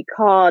going to be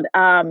called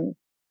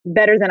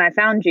Better Than I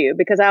Found You,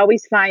 because I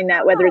always find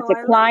that whether it's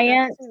a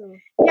client,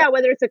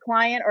 whether it's a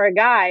client or a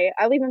guy,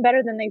 I leave them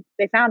better than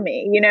they found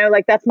me.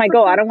 Like that's my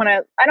goal. I don't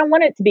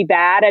want it to be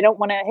bad. I don't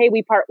want to, hey,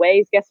 we part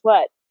ways. Guess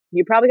what?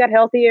 You probably got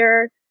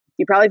healthier.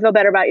 You probably feel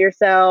better about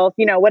yourself,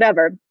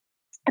 whatever.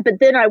 But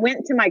then I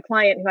went to my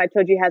client who I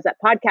told you has that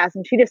podcast,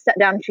 and she just sat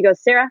down and she goes,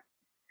 Sarah,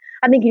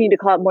 I think you need to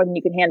call it More Than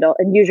You Can Handle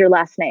and use your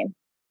last name.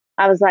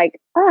 I was like,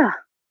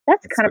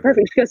 that's kind of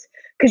perfect. She goes,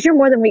 because you're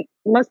more than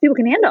most people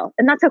can handle,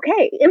 and that's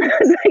okay. And I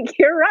was like,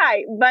 you're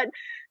right. But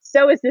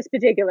so is this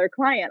particular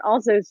client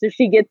also, so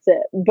she gets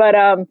it. But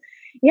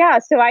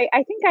so I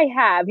think I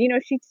have,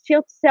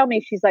 she'll tell me,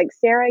 she's like,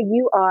 Sarah,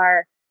 you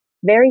are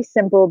very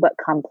simple but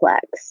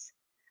complex.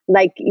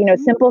 Like,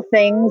 simple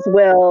things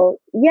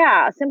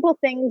simple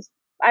things.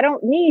 I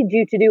don't need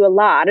you to do a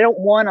lot. I don't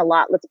want a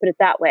lot. Let's put it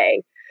that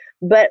way.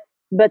 But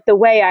the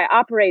way I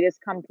operate is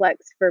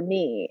complex for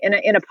me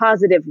in a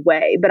positive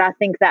way. But I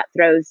think that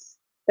throws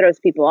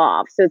people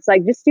off. So it's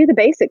like, just do the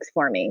basics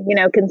for me.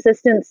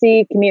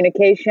 Consistency,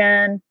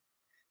 communication,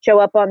 show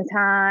up on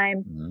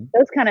time,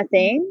 those kind of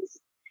things.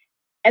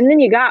 And then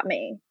you got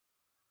me.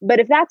 But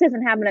if that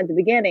doesn't happen at the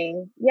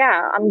beginning,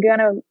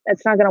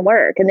 it's not gonna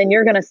work. And then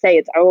you're gonna say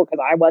it's because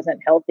I wasn't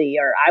healthy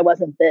or I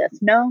wasn't this.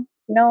 No,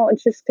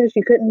 it's just because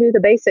you couldn't do the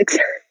basics.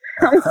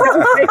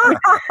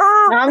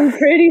 I'm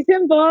pretty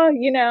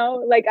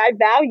simple, like I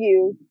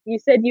value. You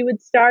said you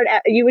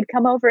would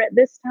come over at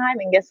this time,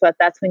 and guess what?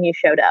 That's when you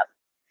showed up.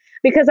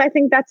 Because I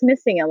think that's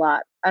missing a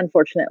lot,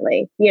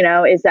 unfortunately,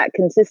 is that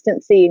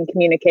consistency and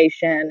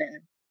communication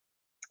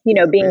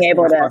and, being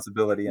able to.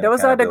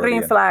 Those are the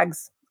green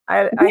flags.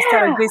 I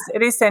started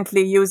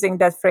recently using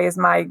that phrase.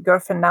 My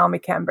girlfriend, Naomi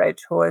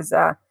Cambridge, who is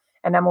an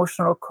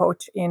emotional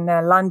coach in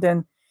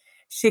London,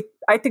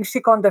 I think she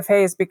coined the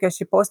phrase because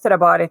she posted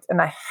about it,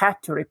 and I had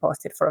to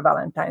repost it for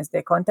Valentine's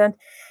Day content.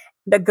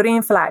 The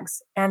green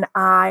flags. And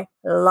I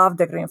love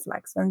the green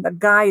flags. And the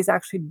guy is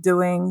actually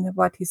doing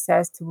what he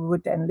says to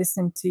would and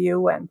listen to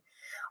you and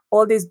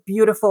all these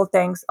beautiful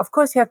things. Of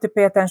course, you have to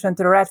pay attention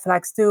to the red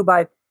flags too,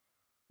 but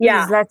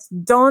please,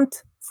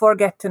 don't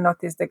forget to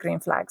notice the green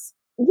flags.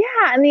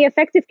 Yeah. And the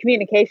effective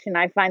communication,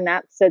 I find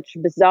that such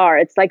bizarre.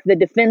 It's like the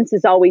defense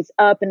is always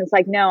up, and it's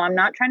like, no, I'm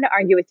not trying to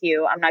argue with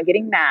you. I'm not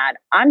getting mad.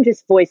 I'm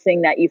just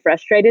voicing that you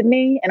frustrated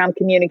me, and I'm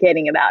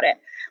communicating about it.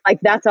 Like,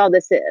 that's all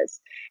this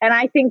is. And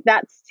I think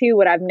that's too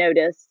what I've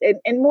noticed,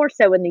 and more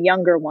so in the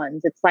younger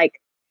ones. It's like,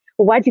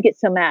 well, why'd you get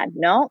so mad?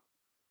 No,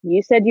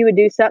 you said you would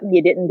do something.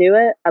 You didn't do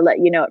it. I let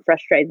you know it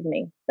frustrated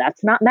me.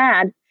 That's not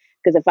mad.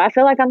 Because if I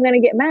feel like I'm going to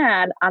get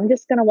mad, I'm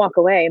just going to walk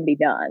away and be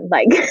done.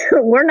 Like,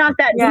 we're not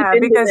that deep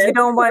into because this. You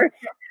don't want,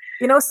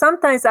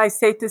 sometimes I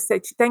say to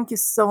Sage, thank you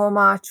so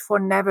much for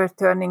never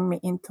turning me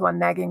into a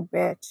nagging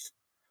bitch.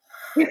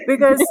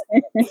 Because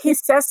he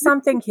says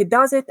something, he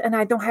does it, and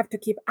I don't have to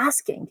keep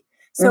asking.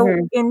 So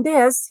in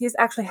this, he's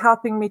actually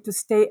helping me to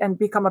stay and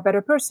become a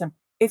better person.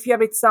 If you're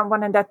with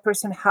someone and that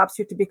person helps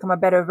you to become a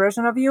better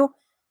version of you,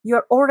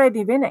 you're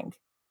already winning.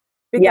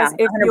 Because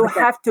if 100%. You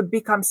have to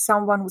become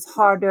someone who's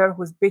harder,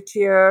 who's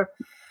bitchier,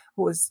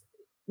 who's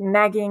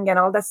nagging and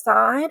all that stuff,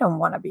 I don't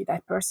want to be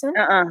that person.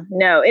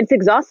 No, it's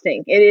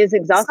exhausting. It is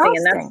exhausting.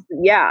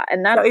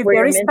 And that's so if where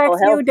they respect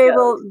you,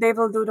 goes. they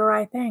will do the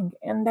right thing.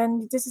 And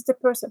then this is the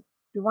person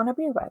you want to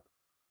be with.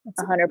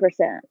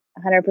 100%.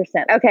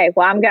 100%. Okay.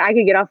 Well,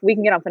 we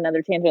can get off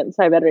another tangent,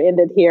 so I better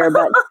end it here.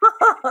 But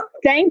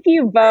thank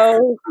you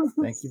both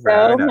Thank you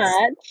so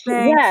much.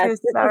 Thank you,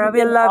 Sarah.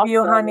 We love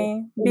you,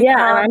 honey. Big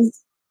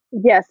hugs.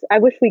 Yes, I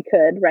wish we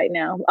could right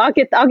now. I'll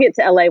get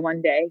to LA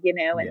one day,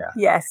 and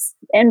Yes.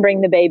 and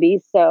bring the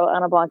babies. So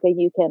Ana Blanca,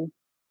 you can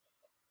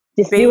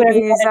just do whatever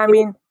you Babies, want I to do.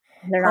 mean,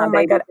 They're oh not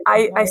my babies God. I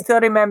anymore. still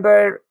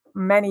remember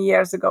many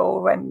years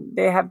ago when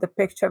they have the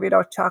picture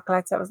without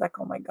chocolates. I was like,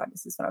 oh my God,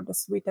 this is one of the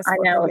sweetest I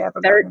photos know, we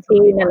ever gotten from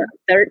anyone.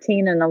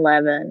 13 and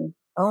 11.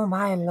 Oh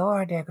my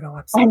Lord, they grow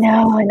up so I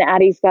know, fast. and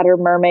Addie's got her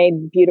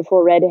mermaid,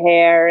 beautiful red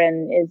hair,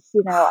 and is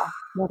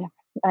whatever.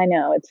 I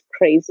know, it's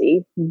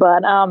crazy,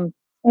 but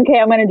okay,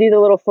 I'm going to do the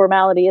little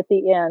formality at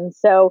the end.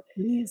 So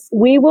Please.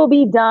 we will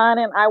be done,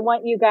 and I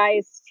want you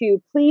guys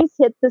to please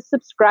hit the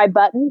subscribe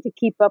button to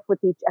keep up with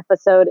each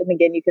episode. And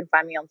again, you can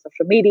find me on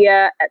social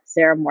media at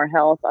Sarah Moore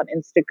Health on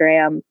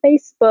Instagram,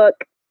 Facebook,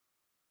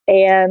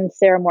 and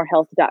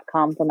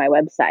sarahmorehealth.com for my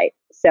website.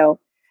 So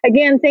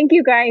again, thank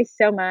you guys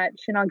so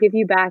much, and I'll give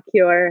you back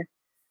your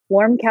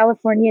warm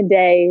California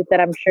day that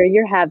I'm sure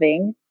you're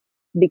having,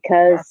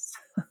 because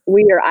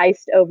we are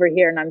iced over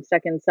here and I'm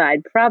stuck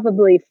inside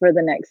probably for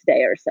the next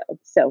day or so.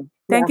 So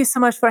Thank you so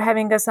much for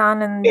having us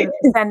on and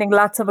sending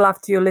lots of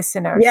love to your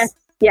listeners.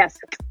 Yes.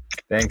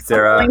 Thanks,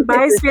 Sarah.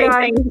 Bye,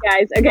 sweetheart. Thanks,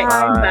 guys. Okay,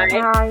 Bye.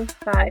 bye. Bye.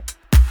 Bye.